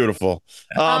right, beautiful.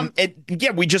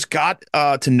 We just got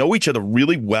to know each other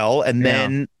really well. And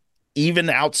then even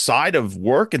outside of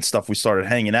work and stuff, we started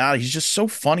hanging out. He's just so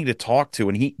funny to talk to.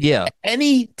 And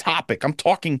any topic, I'm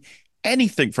talking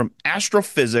anything from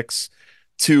astrophysics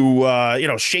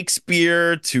to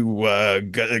Shakespeare to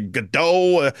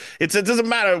Godot. It doesn't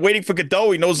matter. Waiting for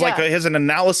Godot, he knows has an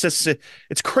analysis.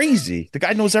 It's crazy. The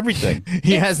guy knows everything.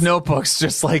 He has notebooks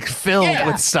just like filled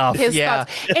with stuff. His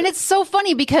thoughts. And it's so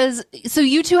funny because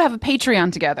you two have a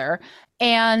Patreon together,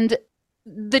 and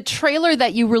the trailer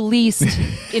that you released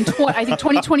in I think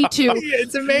 2022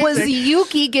 was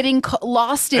Yuki getting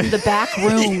lost in the back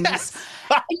rooms.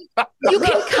 You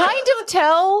can kind of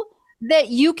tell that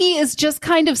Yuki is just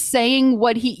kind of saying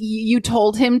what you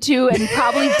told him to, and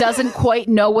probably doesn't quite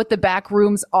know what the back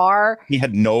rooms are. He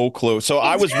had no clue. So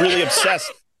I was really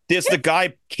obsessed. There's the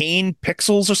guy, Kane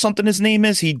Pixels or something his name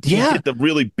is. He did the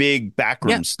really big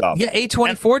backroom stuff. Yeah,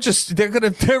 A24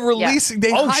 they're releasing.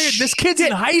 They hired this kid's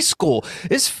in high school.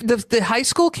 Is the high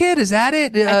school kid? Is that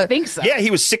it? I think so. Yeah, he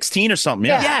was 16 or something.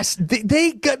 Yeah. Yes,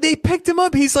 they picked him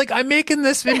up. He's like, I'm making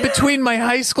this in between my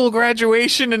high school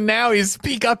graduation and now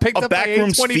he got picked up. A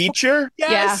backrooms feature?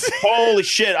 Yes. Yeah. Holy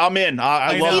shit, I'm in.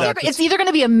 I love that. It's either going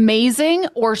to be amazing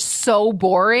or so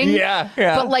boring. Yeah.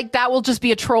 But that will just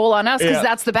be a troll on us because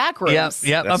that's the back rooms.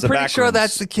 Yeah. I'm pretty sure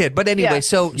that's the kid. But anyway,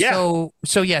 so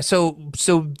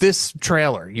this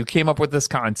trailer, you came up with this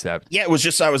concept. Yeah, it was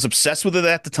just, I was obsessed with it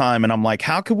at the time, and I'm like,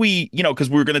 how could we,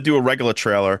 because we were going to do a regular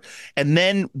trailer, and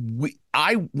then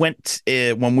I went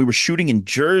when we were shooting in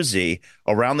Jersey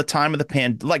around the time of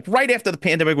the like right after the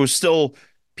pandemic, was still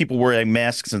people wearing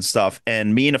masks and stuff,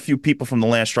 and me and a few people from The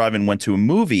Last Drive-In went to a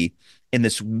movie in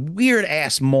this weird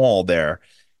ass mall there.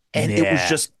 And it was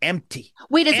just empty.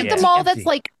 Wait, is it the mall that's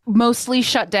like mostly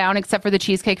shut down except for the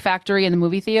Cheesecake Factory and the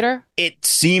movie theater? It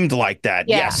seemed like that.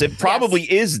 Yeah. Yes, it probably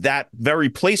is that very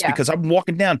place because I'm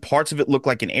walking down. Parts of it look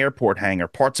like an airport hangar.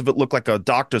 Parts of it look like a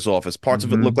doctor's office. Parts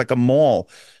of it look like a mall.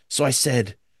 So I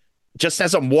said, just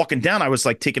as I'm walking down, I was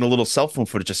like taking a little cell phone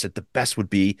footage. I said, the best would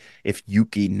be if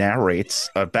Yuki narrates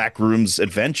a backrooms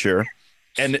adventure.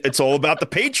 And it's all about the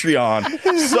Patreon.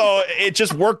 So it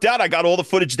just worked out. I got all the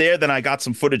footage there. Then I got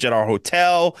some footage at our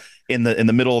hotel in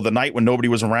the middle of the night when nobody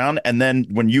was around. And then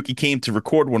when Yuki came to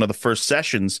record one of the first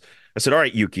sessions, I said, all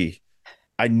right, Yuki,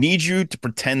 I need you to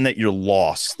pretend that you're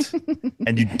lost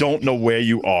and you don't know where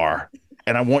you are.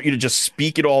 And I want you to just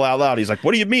speak it all out loud. He's like,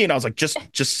 what do you mean? I was like, just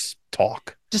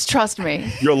talk. Just trust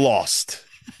me. You're lost.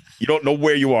 You don't know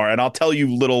where you are. And I'll tell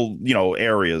you little,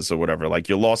 areas or whatever. Like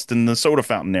you're lost in the soda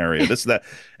fountain area, this, that.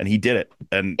 And he did it.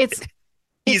 And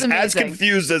he's as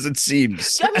confused as it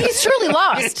seems. I mean, he's truly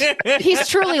lost. He's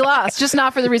truly lost, just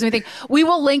not for the reason we think. We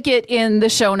will link it in the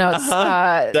show notes.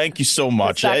 Thank you so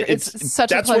much. It's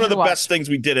such a pleasure. That's one of the best things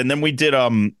we did. And then we did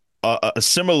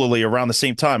similarly around the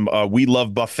same time, We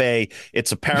Love Buffet.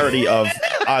 It's a parody of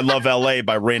I Love LA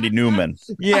by Randy Newman.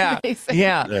 Yeah.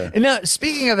 And now,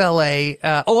 speaking of LA,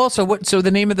 so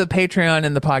the name of the Patreon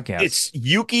and the podcast? It's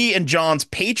Yuki and John's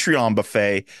Patreon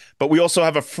Buffet, but we also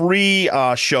have a free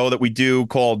show that we do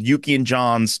called Yuki and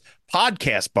John's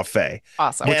Podcast Buffet.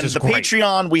 Awesome. And the great.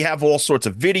 Patreon, we have all sorts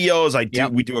of videos.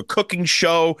 We do a cooking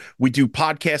show. We do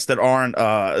podcasts that aren't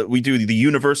we do the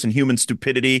universe and human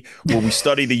stupidity, where we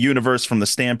study the universe from the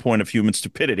standpoint of human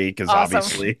stupidity, because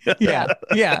obviously.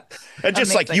 Yeah. And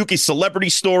just like Yuki's celebrity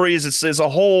stories, it's a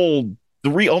whole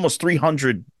almost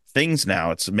 300 things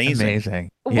now. It's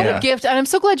amazing. What a gift. And I'm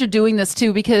so glad you're doing this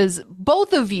too, because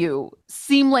both of you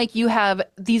seem like you have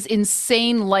these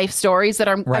insane life stories that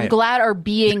I'm glad are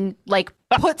being like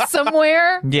put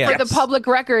somewhere for the public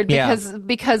record,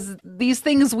 because these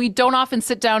things, we don't often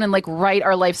sit down and like write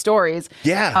our life stories.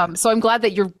 So I'm glad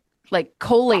that you're like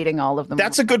collating all of them.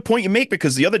 That's a good point you make,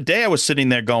 because the other day I was sitting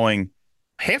there going,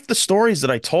 half the stories that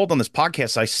I told on this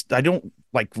podcast, I don't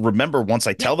like remember once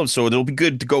I tell them. So it'll be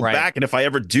good to go back. And if I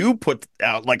ever do put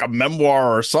out like a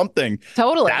memoir or something,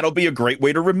 that'll be a great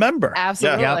way to remember.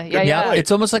 Absolutely. Yeah.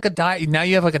 It's almost like a diary. Now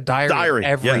you have like a diary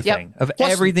of everything, of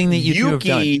Plus, everything that you have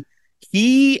done.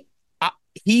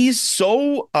 He's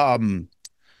so,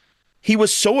 he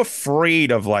was so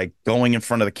afraid of like going in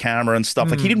front of the camera and stuff.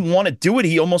 Like he didn't want to do it.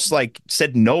 He almost like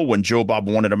said no when Joe Bob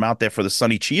wanted him out there for the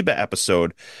Sonny Chiba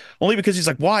episode, only because he's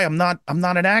like, why? I'm not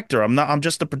an actor. I'm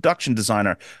just a production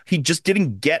designer. He just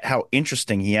didn't get how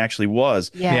interesting he actually was.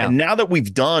 And now that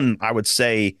we've done, I would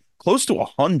say close to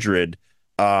 100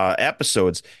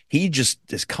 episodes, he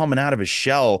just is coming out of his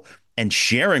shell and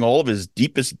sharing all of his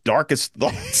deepest, darkest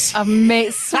thoughts.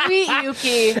 Amazing. Sweet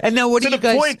Yuki. And now what do you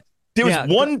guys... point, there was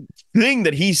one thing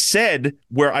that he said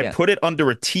where I put it under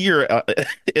a tier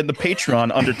in the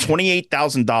Patreon under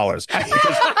 $28,000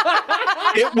 because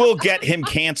it will get him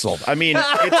canceled. I mean,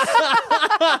 so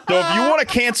if you want to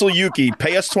cancel Yuki,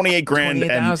 pay us $28,000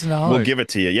 and we'll give it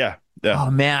to you. Yeah.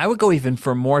 Oh man, I would go even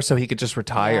for more so he could just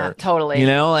retire. Yeah, totally. You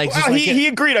know, like, well, he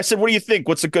agreed. I said, "What do you think?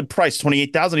 What's a good price?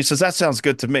 $28,000." He says, "That sounds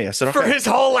good to me." I said, "Okay." For his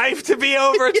whole life to be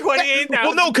over $28,000.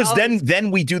 Well, no, because then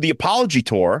we do the apology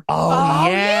tour. Oh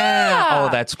yeah. Oh,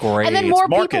 that's great. And then more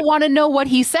people want to know what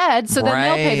he said, so then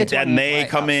they'll pay the $28,000. And they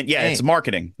come in. Yeah, it's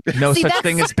marketing. No such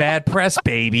thing as bad press,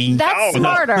 baby. That's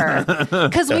smarter.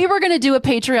 Because we were going to do a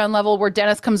Patreon level where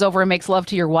Dennis comes over and makes love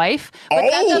to your wife, but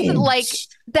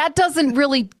that doesn't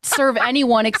really serve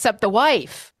anyone except the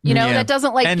wife. You know, that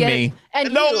doesn't like get me.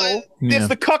 And there's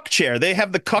the cuck chair. They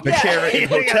have the cuck chair in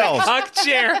hotels. Cuck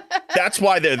chair. That's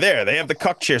why they're there. They have the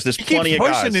cuck chairs. There's plenty of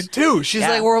guys. Pushing it too. She's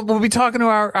like, we'll be talking to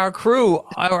our crew,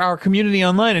 our community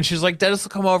online, and she's like, Dennis will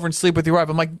come over and sleep with your wife.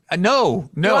 I'm like, no,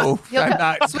 I'm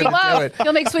not sweet love. Do it.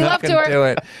 You'll make sweet love to her. Do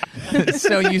it.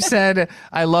 So you said,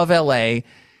 I love LA,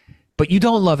 but you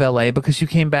don't love LA because you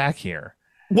came back here.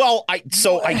 Well, I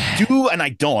do and I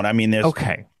don't. I mean, there's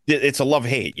it's a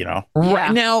love-hate, you know.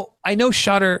 Right now, I know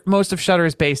Shudder. Most of Shudder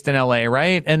is based in LA,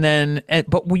 right?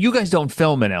 But you guys don't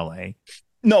film in LA.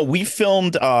 No, we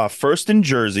filmed first in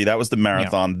Jersey. That was the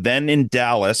marathon. Then in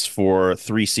Dallas for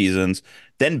 3 seasons.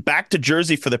 Then back to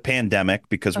Jersey for the pandemic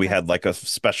because we had like a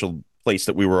special place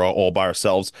that we were all by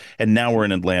ourselves. And now we're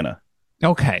in Atlanta.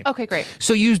 Okay. Okay, great.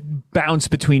 So you bounce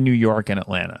between New York and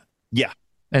Atlanta. Yeah.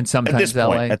 And sometimes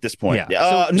LA. At this point.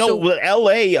 Yeah.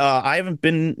 LA, I haven't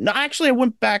been. No, actually, I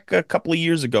went back a couple of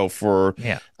years ago for.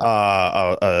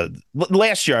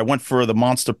 Last year, I went for the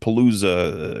Monster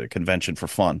Palooza convention for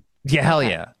fun. Yeah, hell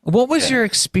yeah. What was your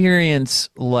experience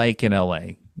like in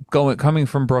LA? Coming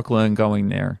from Brooklyn, going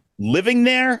there, living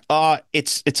there.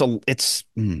 It's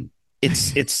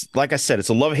like I said, it's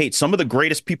a love-hate. Some of the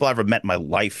greatest people I ever met in my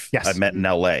life, I met in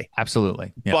LA.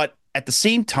 Absolutely. Yeah. But at the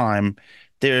same time,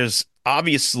 there's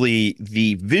obviously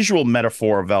the visual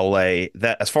metaphor of LA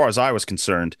that, as far as I was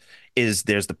concerned, is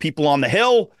there's the people on the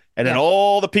hill and then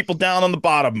all the people down on the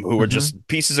bottom who are just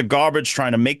pieces of garbage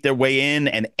trying to make their way in.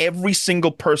 And every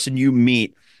single person you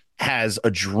meet has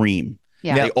a dream.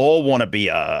 Yeah. They all want to be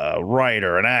a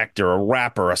writer, an actor, a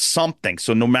rapper, a something.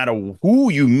 So no matter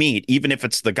who you meet, even if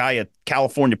it's the guy at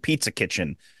California Pizza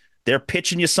Kitchen, they're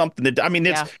pitching you something.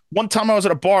 There's one time I was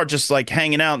at a bar just like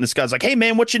hanging out, and this guy's like, "Hey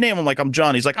man, what's your name?" I'm like, "I'm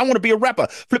John." He's like, "I want to be a rapper."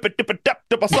 Flip it, dip it, dip,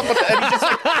 dip, something. And he's just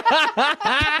like,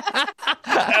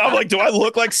 and I'm like, "Do I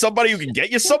look like somebody who can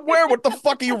get you somewhere? What the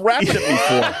fuck are you rapping at me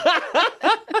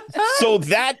for?" So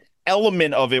that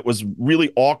element of it was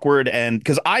really awkward, and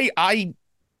because I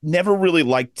never really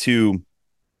liked to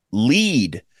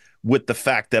lead with the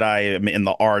fact that I am in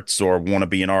the arts or want to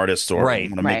be an artist or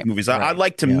want to make movies. I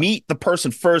like to meet the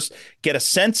person first, get a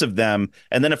sense of them,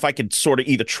 and then if I could sort of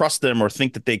either trust them or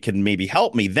think that they can maybe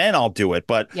help me, then I'll do it.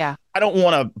 But I don't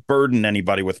want to burden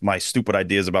anybody with my stupid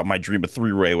ideas about my dream of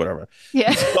 3-ray, whatever.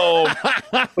 Yeah. So,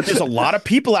 but there's a lot of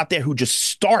people out there who just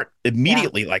start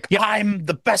immediately like, I'm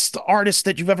the best artist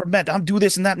that you've ever met. I'm do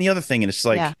this and that and the other thing. And it's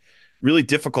like really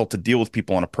difficult to deal with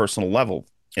people on a personal level.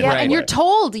 And you're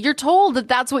told that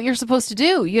that's what you're supposed to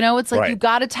do. You know, it's like you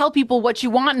got to tell people what you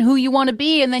want and who you want to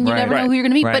be, and then you never know who you're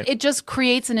going to be. But it just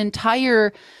creates an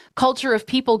entire culture of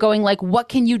people going like, what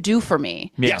can you do for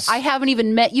me? Yes. I haven't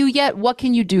even met you yet. What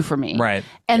can you do for me? Right.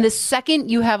 And the second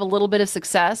you have a little bit of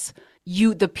success,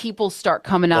 the people start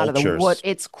coming out of the wood.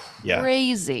 It's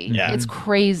crazy. Yeah. It's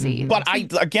crazy. But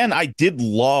I did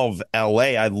love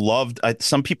LA.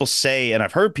 Some people say, and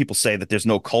I've heard people say that there's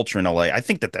no culture in LA. I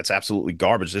think that that's absolutely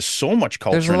garbage. There's so much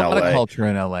culture in LA. There's a lot of culture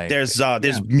in LA. There's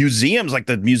museums like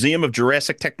the Museum of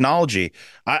Jurassic Technology.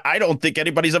 I don't think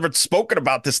anybody's ever spoken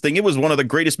about this thing. It was one of the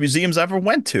greatest museums I ever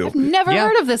went to. I've never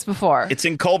heard of this before. It's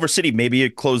in Culver City. Maybe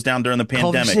it closed down during the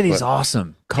pandemic. Culver City's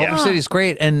awesome. Culver City's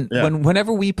great. And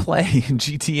whenever we play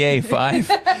GTA 5,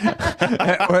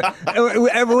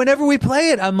 whenever we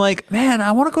play it, I'm like, man,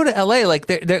 I want to go to LA. Like,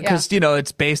 because,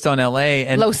 it's based on LA.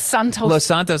 And Los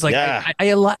Santos. Like,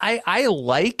 I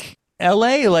like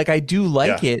LA. Like, I do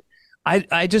like it.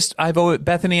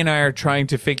 Bethany and I are trying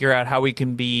to figure out how we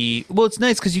can be. Well, it's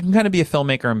nice because you can kind of be a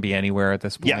filmmaker and be anywhere at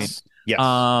this point. Yes.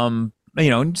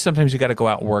 Sometimes you got to go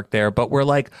out and work there, but we're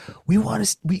like,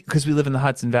 because we live in the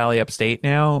Hudson Valley upstate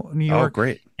now, New York. Oh,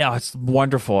 great. Yeah, it's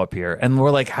wonderful up here. And we're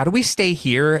like, how do we stay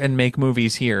here and make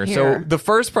movies here? So the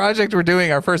first project we're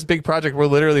doing, our first big project, we're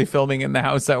literally filming in the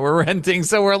house that we're renting.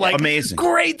 So we're like, amazing.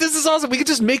 Great, this is awesome. We could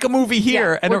just make a movie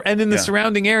here and in the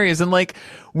surrounding areas. And like,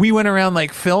 we went around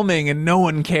like filming and no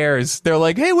one cares. They're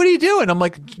like, hey, what are you doing? I'm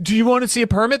like, do you want to see a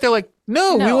permit? They're like,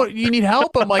 no. You need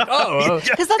help? I'm like, oh.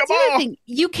 Because that's the other thing.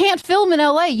 You can't film in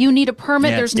LA. You need a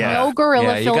permit. There's no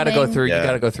guerrilla filming. You got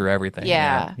to go through everything.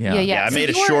 Yeah. I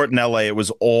made a short in LA. It was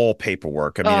all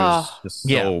paperwork. I mean, it was just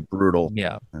so brutal.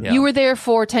 Yeah. You were there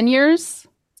for 10 years?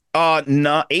 No,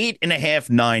 8.5,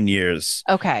 9 years.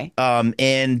 Okay.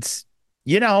 And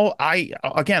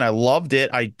I loved it.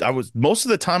 I was most of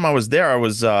the time I was there.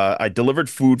 I delivered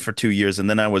food for 2 years, and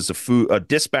then I was a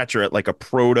dispatcher at like a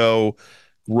proto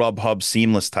Grubhub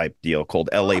seamless type deal called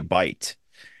LA Byte.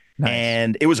 Nice.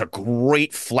 And it was a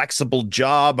great flexible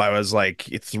job. I was like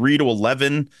 3 to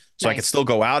 11, so I could still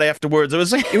go out afterwards. It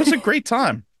was a great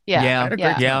time.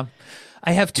 Yeah.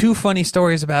 I have 2 funny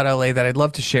stories about LA that I'd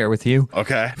love to share with you.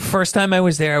 Okay. First time I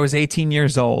was there, I was 18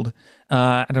 years old.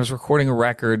 And I was recording a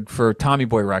record for Tommy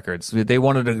Boy Records. They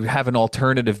wanted to have an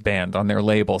alternative band on their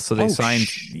label, so they signed.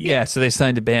 Yeah, so they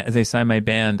signed a band. They signed my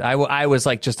band. I was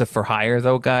like just a for hire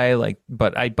though guy. Like,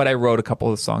 but I wrote a couple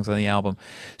of songs on the album.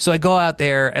 So I go out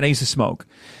there and I used to smoke,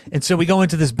 and so we go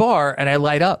into this bar and I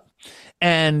light up.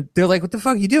 And they're like, what the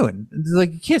fuck are you doing? They're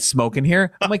like, you can't smoke in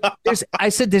here. I'm like, there's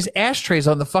ashtrays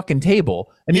on the fucking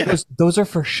table. And he goes, those are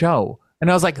for show. And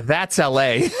I was like, that's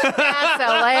LA. That's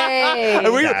LA.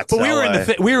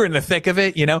 We were in the thick of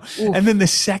it, Oof. And then the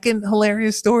second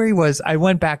hilarious story was I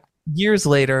went back years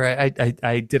later.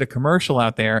 I did a commercial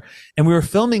out there and we were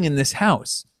filming in this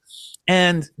house.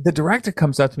 And the director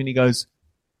comes up to me and he goes,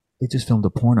 they just filmed a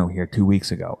porno here 2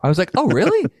 weeks ago. I was like, oh,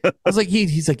 really? I was like,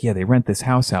 he's like, yeah, they rent this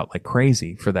house out like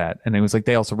crazy for that. And it was like,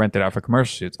 they also rent it out for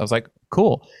commercial shoots. I was like,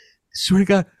 cool. Swear to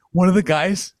God, one of the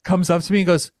guys comes up to me and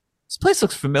goes, this place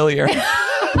looks familiar.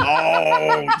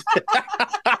 Oh.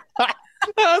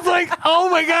 I was like,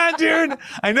 oh my God, dude.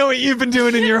 I know what you've been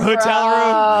doing in your hotel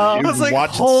room. I was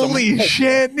like, holy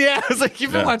shit. Yeah. I was like,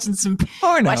 you've been watching some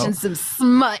porno. Watching some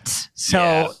smut.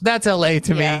 So that's LA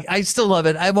to me. I still love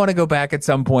it. I want to go back at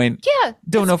some point. Yeah.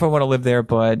 Don't know if I want to live there,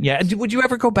 but yeah. Would you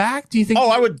ever go back? Do you think? Oh,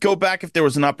 I would go back if there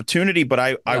was an opportunity, but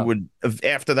I would,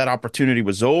 after that opportunity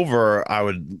was over, I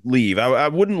would leave. I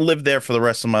wouldn't live there for the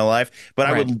rest of my life, but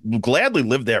I would gladly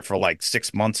live there for like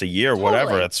 6 months, a year,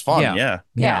 whatever. It's fun. Yeah,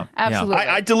 absolutely.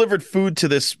 I delivered food to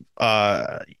this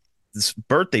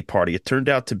birthday party. It turned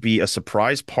out to be a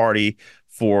surprise party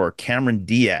for Cameron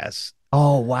Diaz.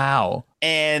 Oh, wow.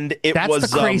 And that's was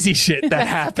the crazy shit that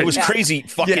happened. It was crazy.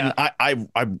 Fucking,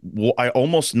 I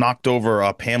almost knocked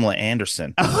over Pamela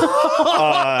Anderson. The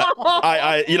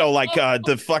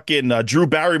fucking Drew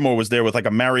Barrymore was there with like a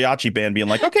mariachi band, being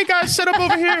like, "Okay, guys, set up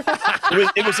over here."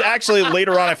 It was actually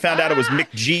later on I found out it was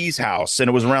Mick G's house, and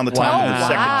it was around the time of the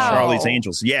second Charlie's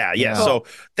Angels. Yeah. So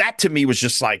that to me was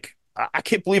just like, I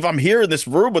can't believe I'm here in this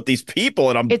room with these people,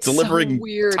 and I'm delivering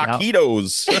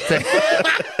taquitos.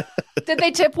 Did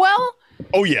they tip well?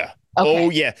 Oh, yeah. Okay.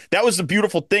 Oh, yeah. That was the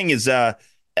beautiful thing is at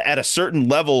a certain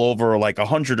level over like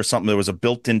 100 or something, there was a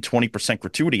built-in 20%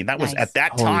 gratuity. And that was at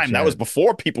that time. That was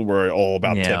before people were all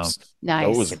about tips. Nice.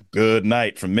 So it was a good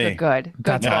night for me. Good.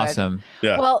 That's awesome.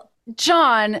 Yeah. Well,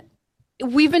 John,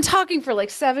 we've been talking for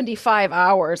like 75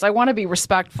 hours. I want to be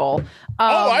respectful.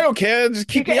 I don't care. Just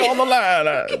keep me on the line.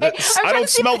 I don't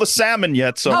smell the salmon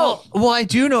yet. So, well, I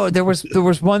do know there was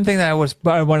one thing that I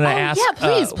wanted to ask.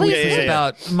 Yeah, please.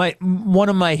 About one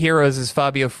of my heroes is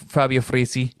Fabio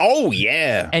Frisi. Oh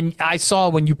yeah, and I saw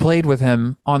when you played with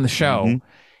him on the show,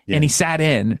 and he sat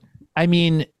in. I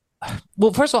mean,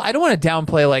 well, first of all, I don't want to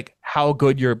downplay like how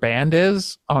good your band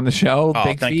is on the show.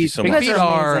 Big Feet. You so Big Feet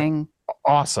are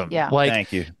awesome. Yeah. Like,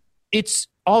 thank you. It's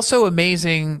also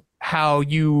amazing how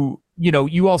you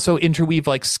also interweave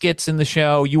like skits in the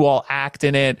show. You all act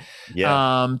in it.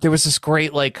 Yeah. There was this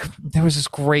great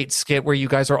skit where you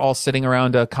guys are all sitting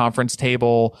around a conference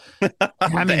table.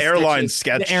 The airline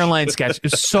sketch. The airline sketch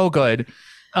is so good.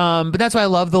 But that's why I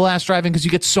love The Last Drive-In, because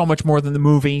you get so much more than the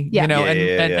movie, and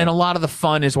a lot of the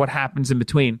fun is what happens in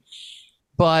between.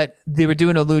 But they were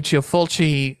doing a Lucio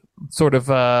Fulci sort of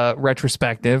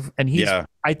retrospective, and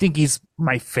I think he's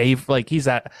my favorite. Like, he's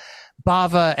at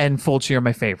Bava and Fulci are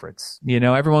my favorites.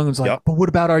 Everyone was like, but what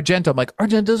about Argento? I'm like,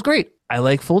 Argento's great. I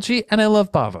like Fulci and I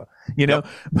love Bava,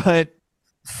 but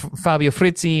Fabio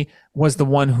Frizzi was the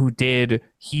one who did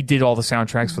all the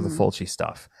soundtracks for the Fulci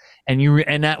stuff.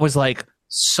 And that was like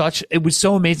it was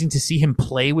so amazing to see him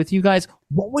play with you guys.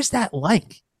 What was that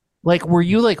like? Like, were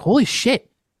you like, holy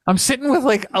shit, I'm sitting with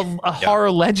like a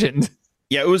horror legend?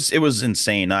 Yeah, it was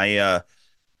insane.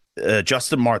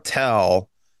 Justin Martell,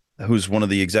 who's one of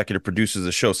the executive producers of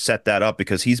the show, set that up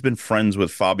because he's been friends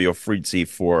with Fabio Frizzi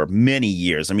for many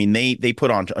years. I mean, they put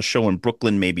on a show in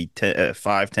Brooklyn maybe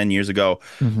 5-10 years ago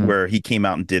where he came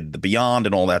out and did The Beyond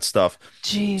and all that stuff.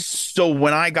 Jeez. So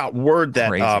when I got word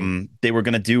that they were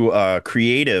going to do a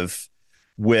creative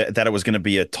that it was going to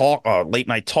be a late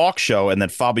night talk show, and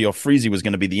that Fabio Frizzi was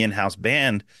going to be the in-house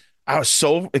band, I was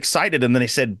so excited. And then they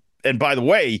said, and by the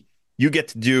way, you get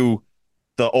to do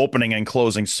the opening and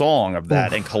closing song of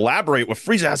that and collaborate with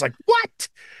Frieza. I was like, what?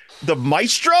 The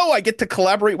maestro? I get to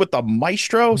collaborate with the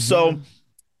maestro? So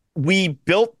we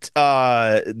built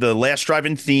the Last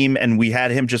Drive-In theme, and we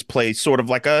had him just play sort of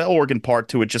like an organ part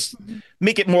to it, just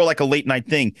make it more like a late night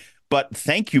thing. But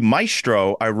thank you,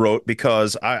 maestro, I wrote,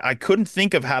 because I couldn't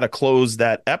think of how to close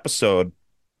that episode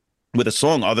with a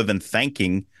song other than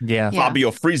thanking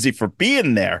Fabio Frizzi for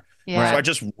being there. Yeah. So I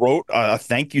just wrote a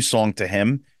thank you song to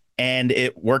him. And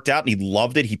it worked out, and he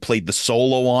loved it. He played the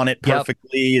solo on it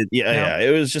perfectly. Yeah. It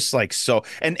was just like so.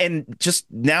 And just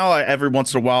now, every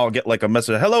once in a while, I'll get like a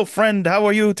message. Hello, friend. How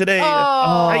are you today?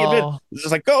 How you been? It's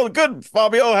just like, oh, good,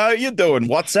 Fabio. How you doing?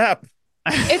 WhatsApp.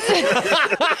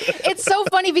 It's so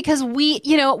funny because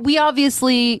we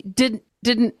obviously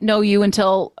didn't know you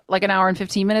until like an hour and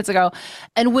 15 minutes ago,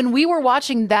 and when we were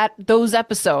watching those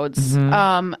episodes,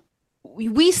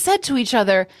 we said to each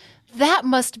other, that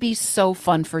must be so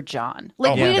fun for John.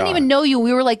 Like, we didn't even know you.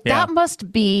 We were like, that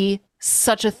must be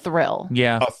such a thrill.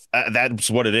 Yeah. That's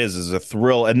what it is a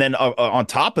thrill. And then on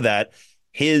top of that,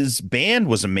 his band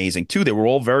was amazing too. They were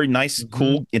all very nice,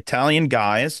 cool Italian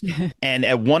guys. And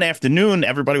at one afternoon,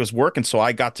 everybody was working, so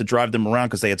I got to drive them around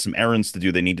because they had some errands to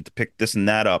do. They needed to pick this and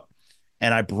that up.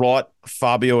 And I brought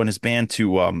Fabio and his band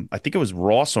to, I think it was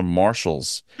Ross or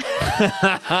Marshall's.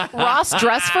 Ross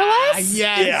Dress for Less?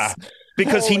 Yes. Yeah.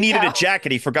 Because he needed a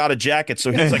jacket. He forgot a jacket.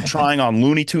 So he was like trying on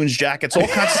Looney Tunes jackets, all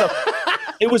kinds of stuff.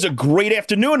 It was a great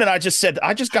afternoon. And I just said,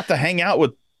 I just got to hang out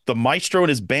with the maestro and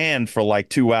his band for like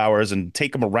 2 hours and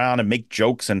take them around and make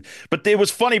jokes. But it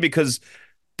was funny because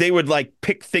they would like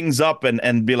pick things up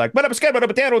and be like, and they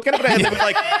would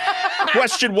like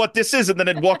question what this is. And then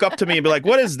they'd walk up to me and be like,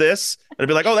 what is this? And I'd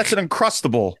be like, oh, that's an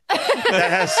Uncrustable that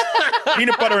has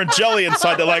peanut butter and jelly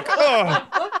inside. They're like, oh,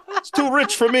 it's too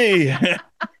rich for me.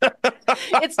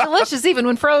 It's delicious even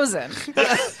when frozen.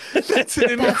 That's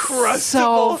an Uncrustable.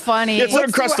 So funny. It's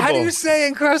an Uncrustable. How do you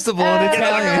say Uncrustable in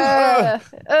Italian?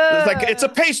 It's like, it's a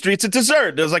pastry. It's a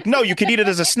dessert. It was like, no, you can eat it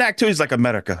as a snack too. He's like,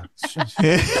 America.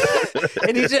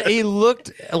 And he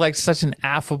looked like such an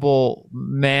affable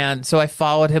man. So I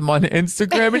followed him on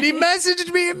Instagram, and he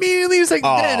messaged me immediately. He was like,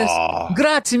 Dennis,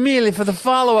 grazie mille for the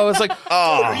follow. I was like,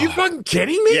 are you fucking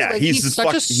kidding me? Yeah, like, he's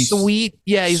such a sweet.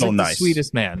 Yeah, he's so like nice. the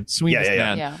sweetest man. Sweetest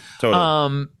man. Yeah.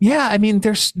 Totally. Yeah, I mean,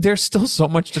 there's still so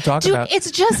much to talk Dude, about.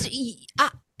 it's just,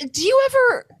 do you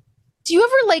ever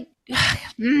like,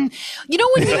 when you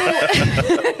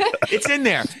it's in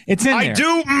there. It's in there. I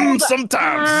do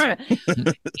sometimes.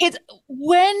 It's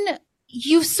when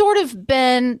you've sort of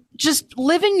been just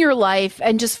living your life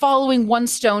and just following one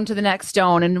stone to the next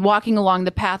stone and walking along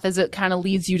the path as it kind of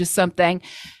leads you to something.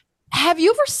 Have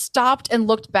you ever stopped and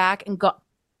looked back and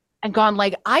gone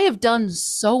like, I have done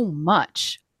so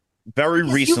much? Very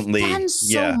recently. You've done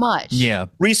so much. Yeah.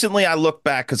 Recently, I look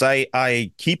back because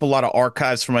I keep a lot of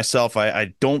archives for myself.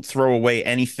 I don't throw away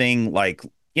anything like,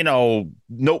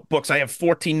 notebooks. I have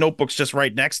 14 notebooks just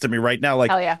right next to me right now. Like,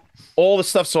 hell yeah. all the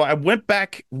stuff. So I went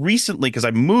back recently because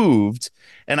I moved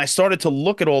and I started to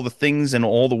look at all the things and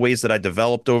all the ways that I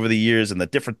developed over the years and the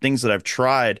different things that I've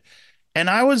tried. And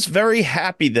I was very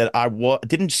happy that I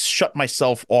didn't shut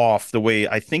myself off the way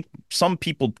I think some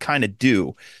people kind of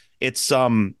do. It's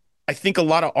I think a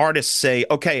lot of artists say,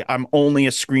 okay, I'm only a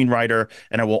screenwriter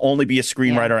and I will only be a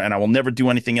screenwriter and I will never do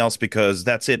anything else because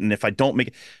that's it. And if I don't make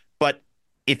it, but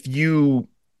if you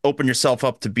open yourself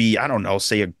up to be, I don't know,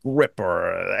 say a grip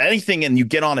or anything, and you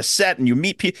get on a set and you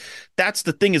meet people, that's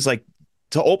the thing, is like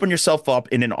to open yourself up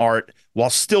in an art while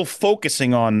still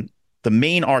focusing on the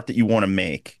main art that you want to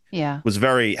make. Was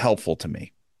very helpful to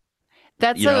me.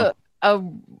 That's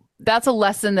that's a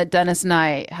lesson that Dennis and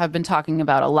I have been talking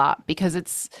about a lot,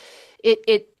 because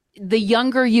the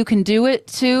younger you can do it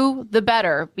to, the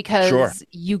better, because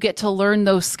you get to learn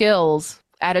those skills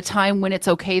at a time when it's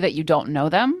okay that you don't know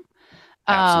them.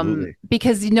 Absolutely.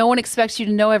 Because no one expects you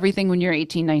to know everything when you're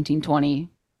 18, 19, 20,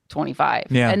 25.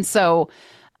 Yeah. And so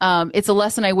it's a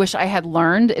lesson I wish I had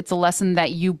learned. It's a lesson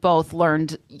that you both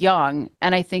learned young.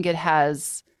 And I think it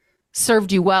has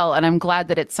served you well. And I'm glad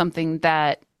that it's something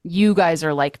that you guys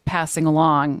are like passing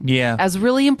along as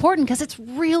really important, because it's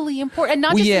really important, and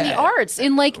not just in the arts,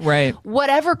 in like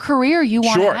whatever career you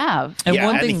want to have. And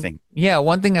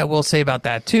one thing I will say about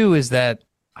that too is that,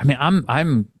 I mean,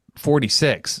 I'm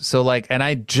 46, so like, and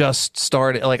I just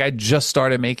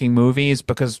started making movies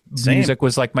because music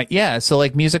was like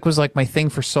music was like my thing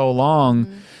for so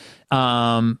long.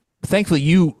 Thankfully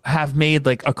you have made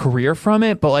like a career from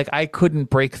it, but like I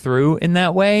couldn't break through in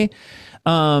that way.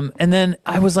 And then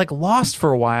I was like lost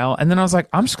for a while, and then I was like,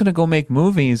 I'm just gonna go make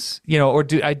movies,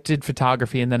 I did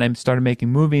photography, and then I started making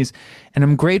movies, and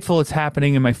I'm grateful it's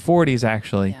happening in my 40s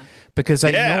actually, because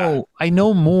I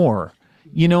know more,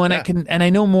 and I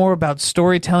know more about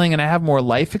storytelling, and I have more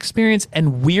life experience,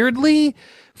 and weirdly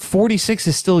 46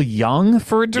 is still young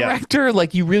for a director.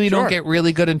 Like you really don't get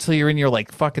really good until you're in your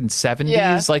like fucking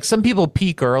 70s. Like some people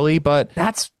peak early, but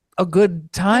that's a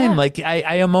good time. Like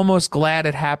I am almost glad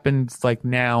it happened like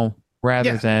now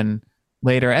rather than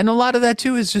later. And a lot of that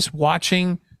too is just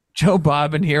watching Joe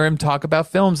Bob and hear him talk about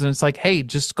films, and it's like, hey,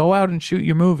 just go out and shoot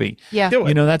your movie.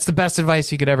 That's the best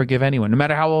advice you could ever give anyone, no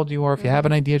matter how old you are. If you have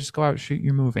an idea, just go out and shoot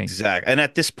your movie. Exactly. And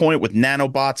at this point with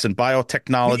nanobots and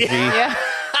biotechnology,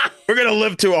 we're going to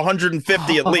live to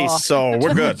 150 at least, so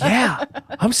we're good. Yeah,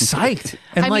 I'm psyched.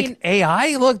 And I mean,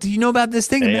 AI, look, do you know about this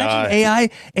thing? Imagine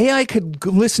AI could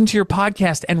listen to your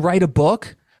podcast and write a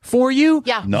book for you.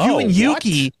 Yeah. No, you and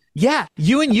Yuki. Yeah,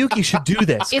 you and Yuki should do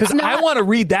this, because I want to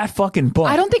read that fucking book.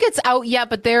 I don't think it's out yet,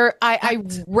 but I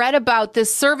read about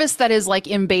this service that is like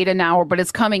in beta now, but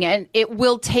it's coming, and it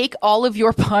will take all of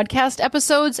your podcast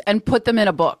episodes and put them in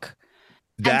a book.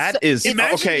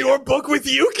 Imagine your book with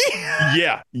Yuki.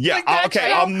 Yeah. Like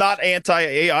okay, I'm not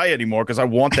anti-AI anymore because I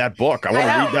want that book. I want to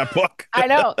read that book. I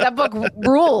know that book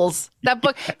rules. That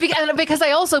book, because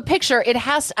I also picture it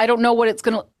has. I don't know what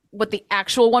the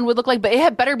actual one would look like, but it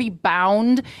had better be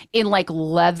bound in like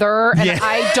leather, and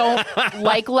I don't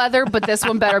like leather, but this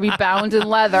one better be bound in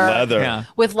leather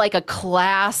with like a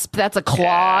clasp that's a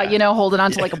claw, holding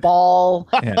onto like a ball.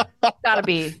 Gotta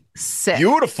be sick.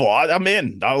 Beautiful. I'm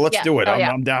in. Let's do it.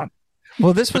 I'm down.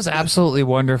 Well, this was absolutely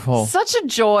wonderful. Such a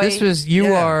joy. This was,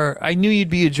 I knew you'd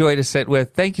be a joy to sit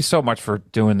with. Thank you so much for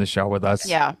doing the show with us.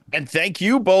 Yeah. And thank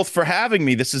you both for having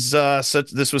me. This is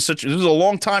this was a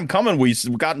long time coming. We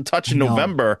got in touch in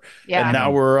November, and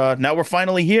now we're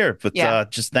finally here. But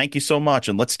just thank you so much,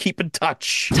 and let's keep in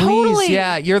touch. Totally.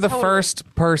 Please, you're the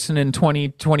first person in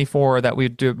 2024 that we're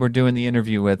doing the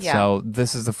interview with. Yeah. So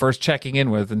this is the first checking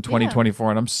in with in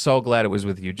 2024, and I'm so glad it was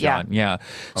with you, John. Yeah.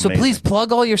 So please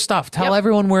plug all your stuff. Tell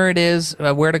everyone where it is,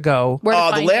 where to go. The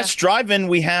last drive-in,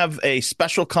 we have a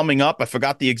special coming up. I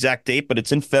forgot the exact date, but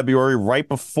it's in February, right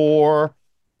before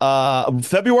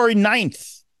February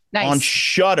 9th on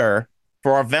Shudder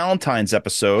for our Valentine's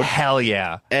episode. Hell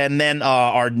yeah. And then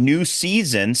our new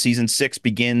season 6,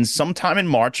 begins sometime in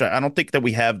March. I don't think that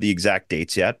we have the exact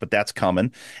dates yet, but that's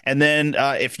coming. And then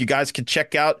if you guys could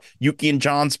check out Yuki and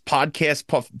John's podcast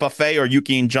buffet or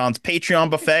Yuki and John's Patreon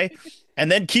buffet. And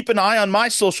then keep an eye on my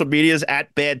social medias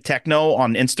at Bad Techno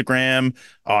on Instagram,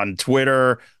 on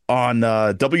Twitter, on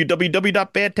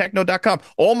www.badtechno.com.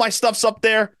 All my stuff's up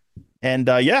there. And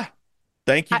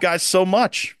thank you guys so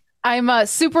much. I'm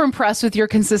super impressed with your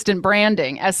consistent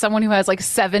branding as someone who has like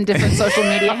 7 different social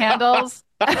media handles.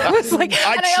 I was like,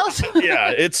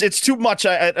 it's too much.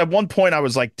 At one point, I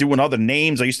was like doing other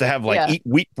names. I used to have like Eat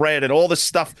Wheat Bread and all this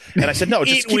stuff, and I said no,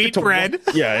 just keep it to bread.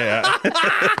 Yeah.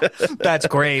 That's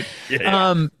great.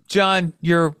 John,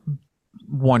 you're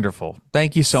wonderful.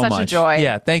 Thank you so much. Such a joy.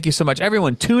 Yeah, thank you so much.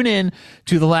 Everyone, tune in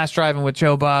to The Last Drive-In with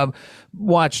Joe Bob.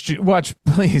 Watch,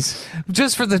 please,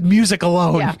 just for the music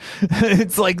alone. Yeah.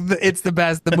 It's the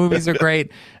best. The movies are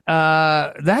great.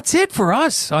 That's it for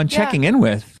us on Checking In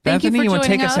With. Thank Bethany, you want to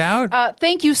take us out?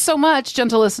 Thank you so much,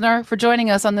 gentle listener, for joining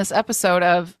us on this episode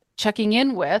of checking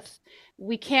in with.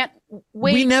 We can't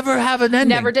wait. We never have an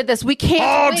ending. Never did this. We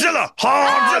can't.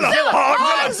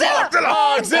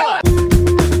 Hogzilla!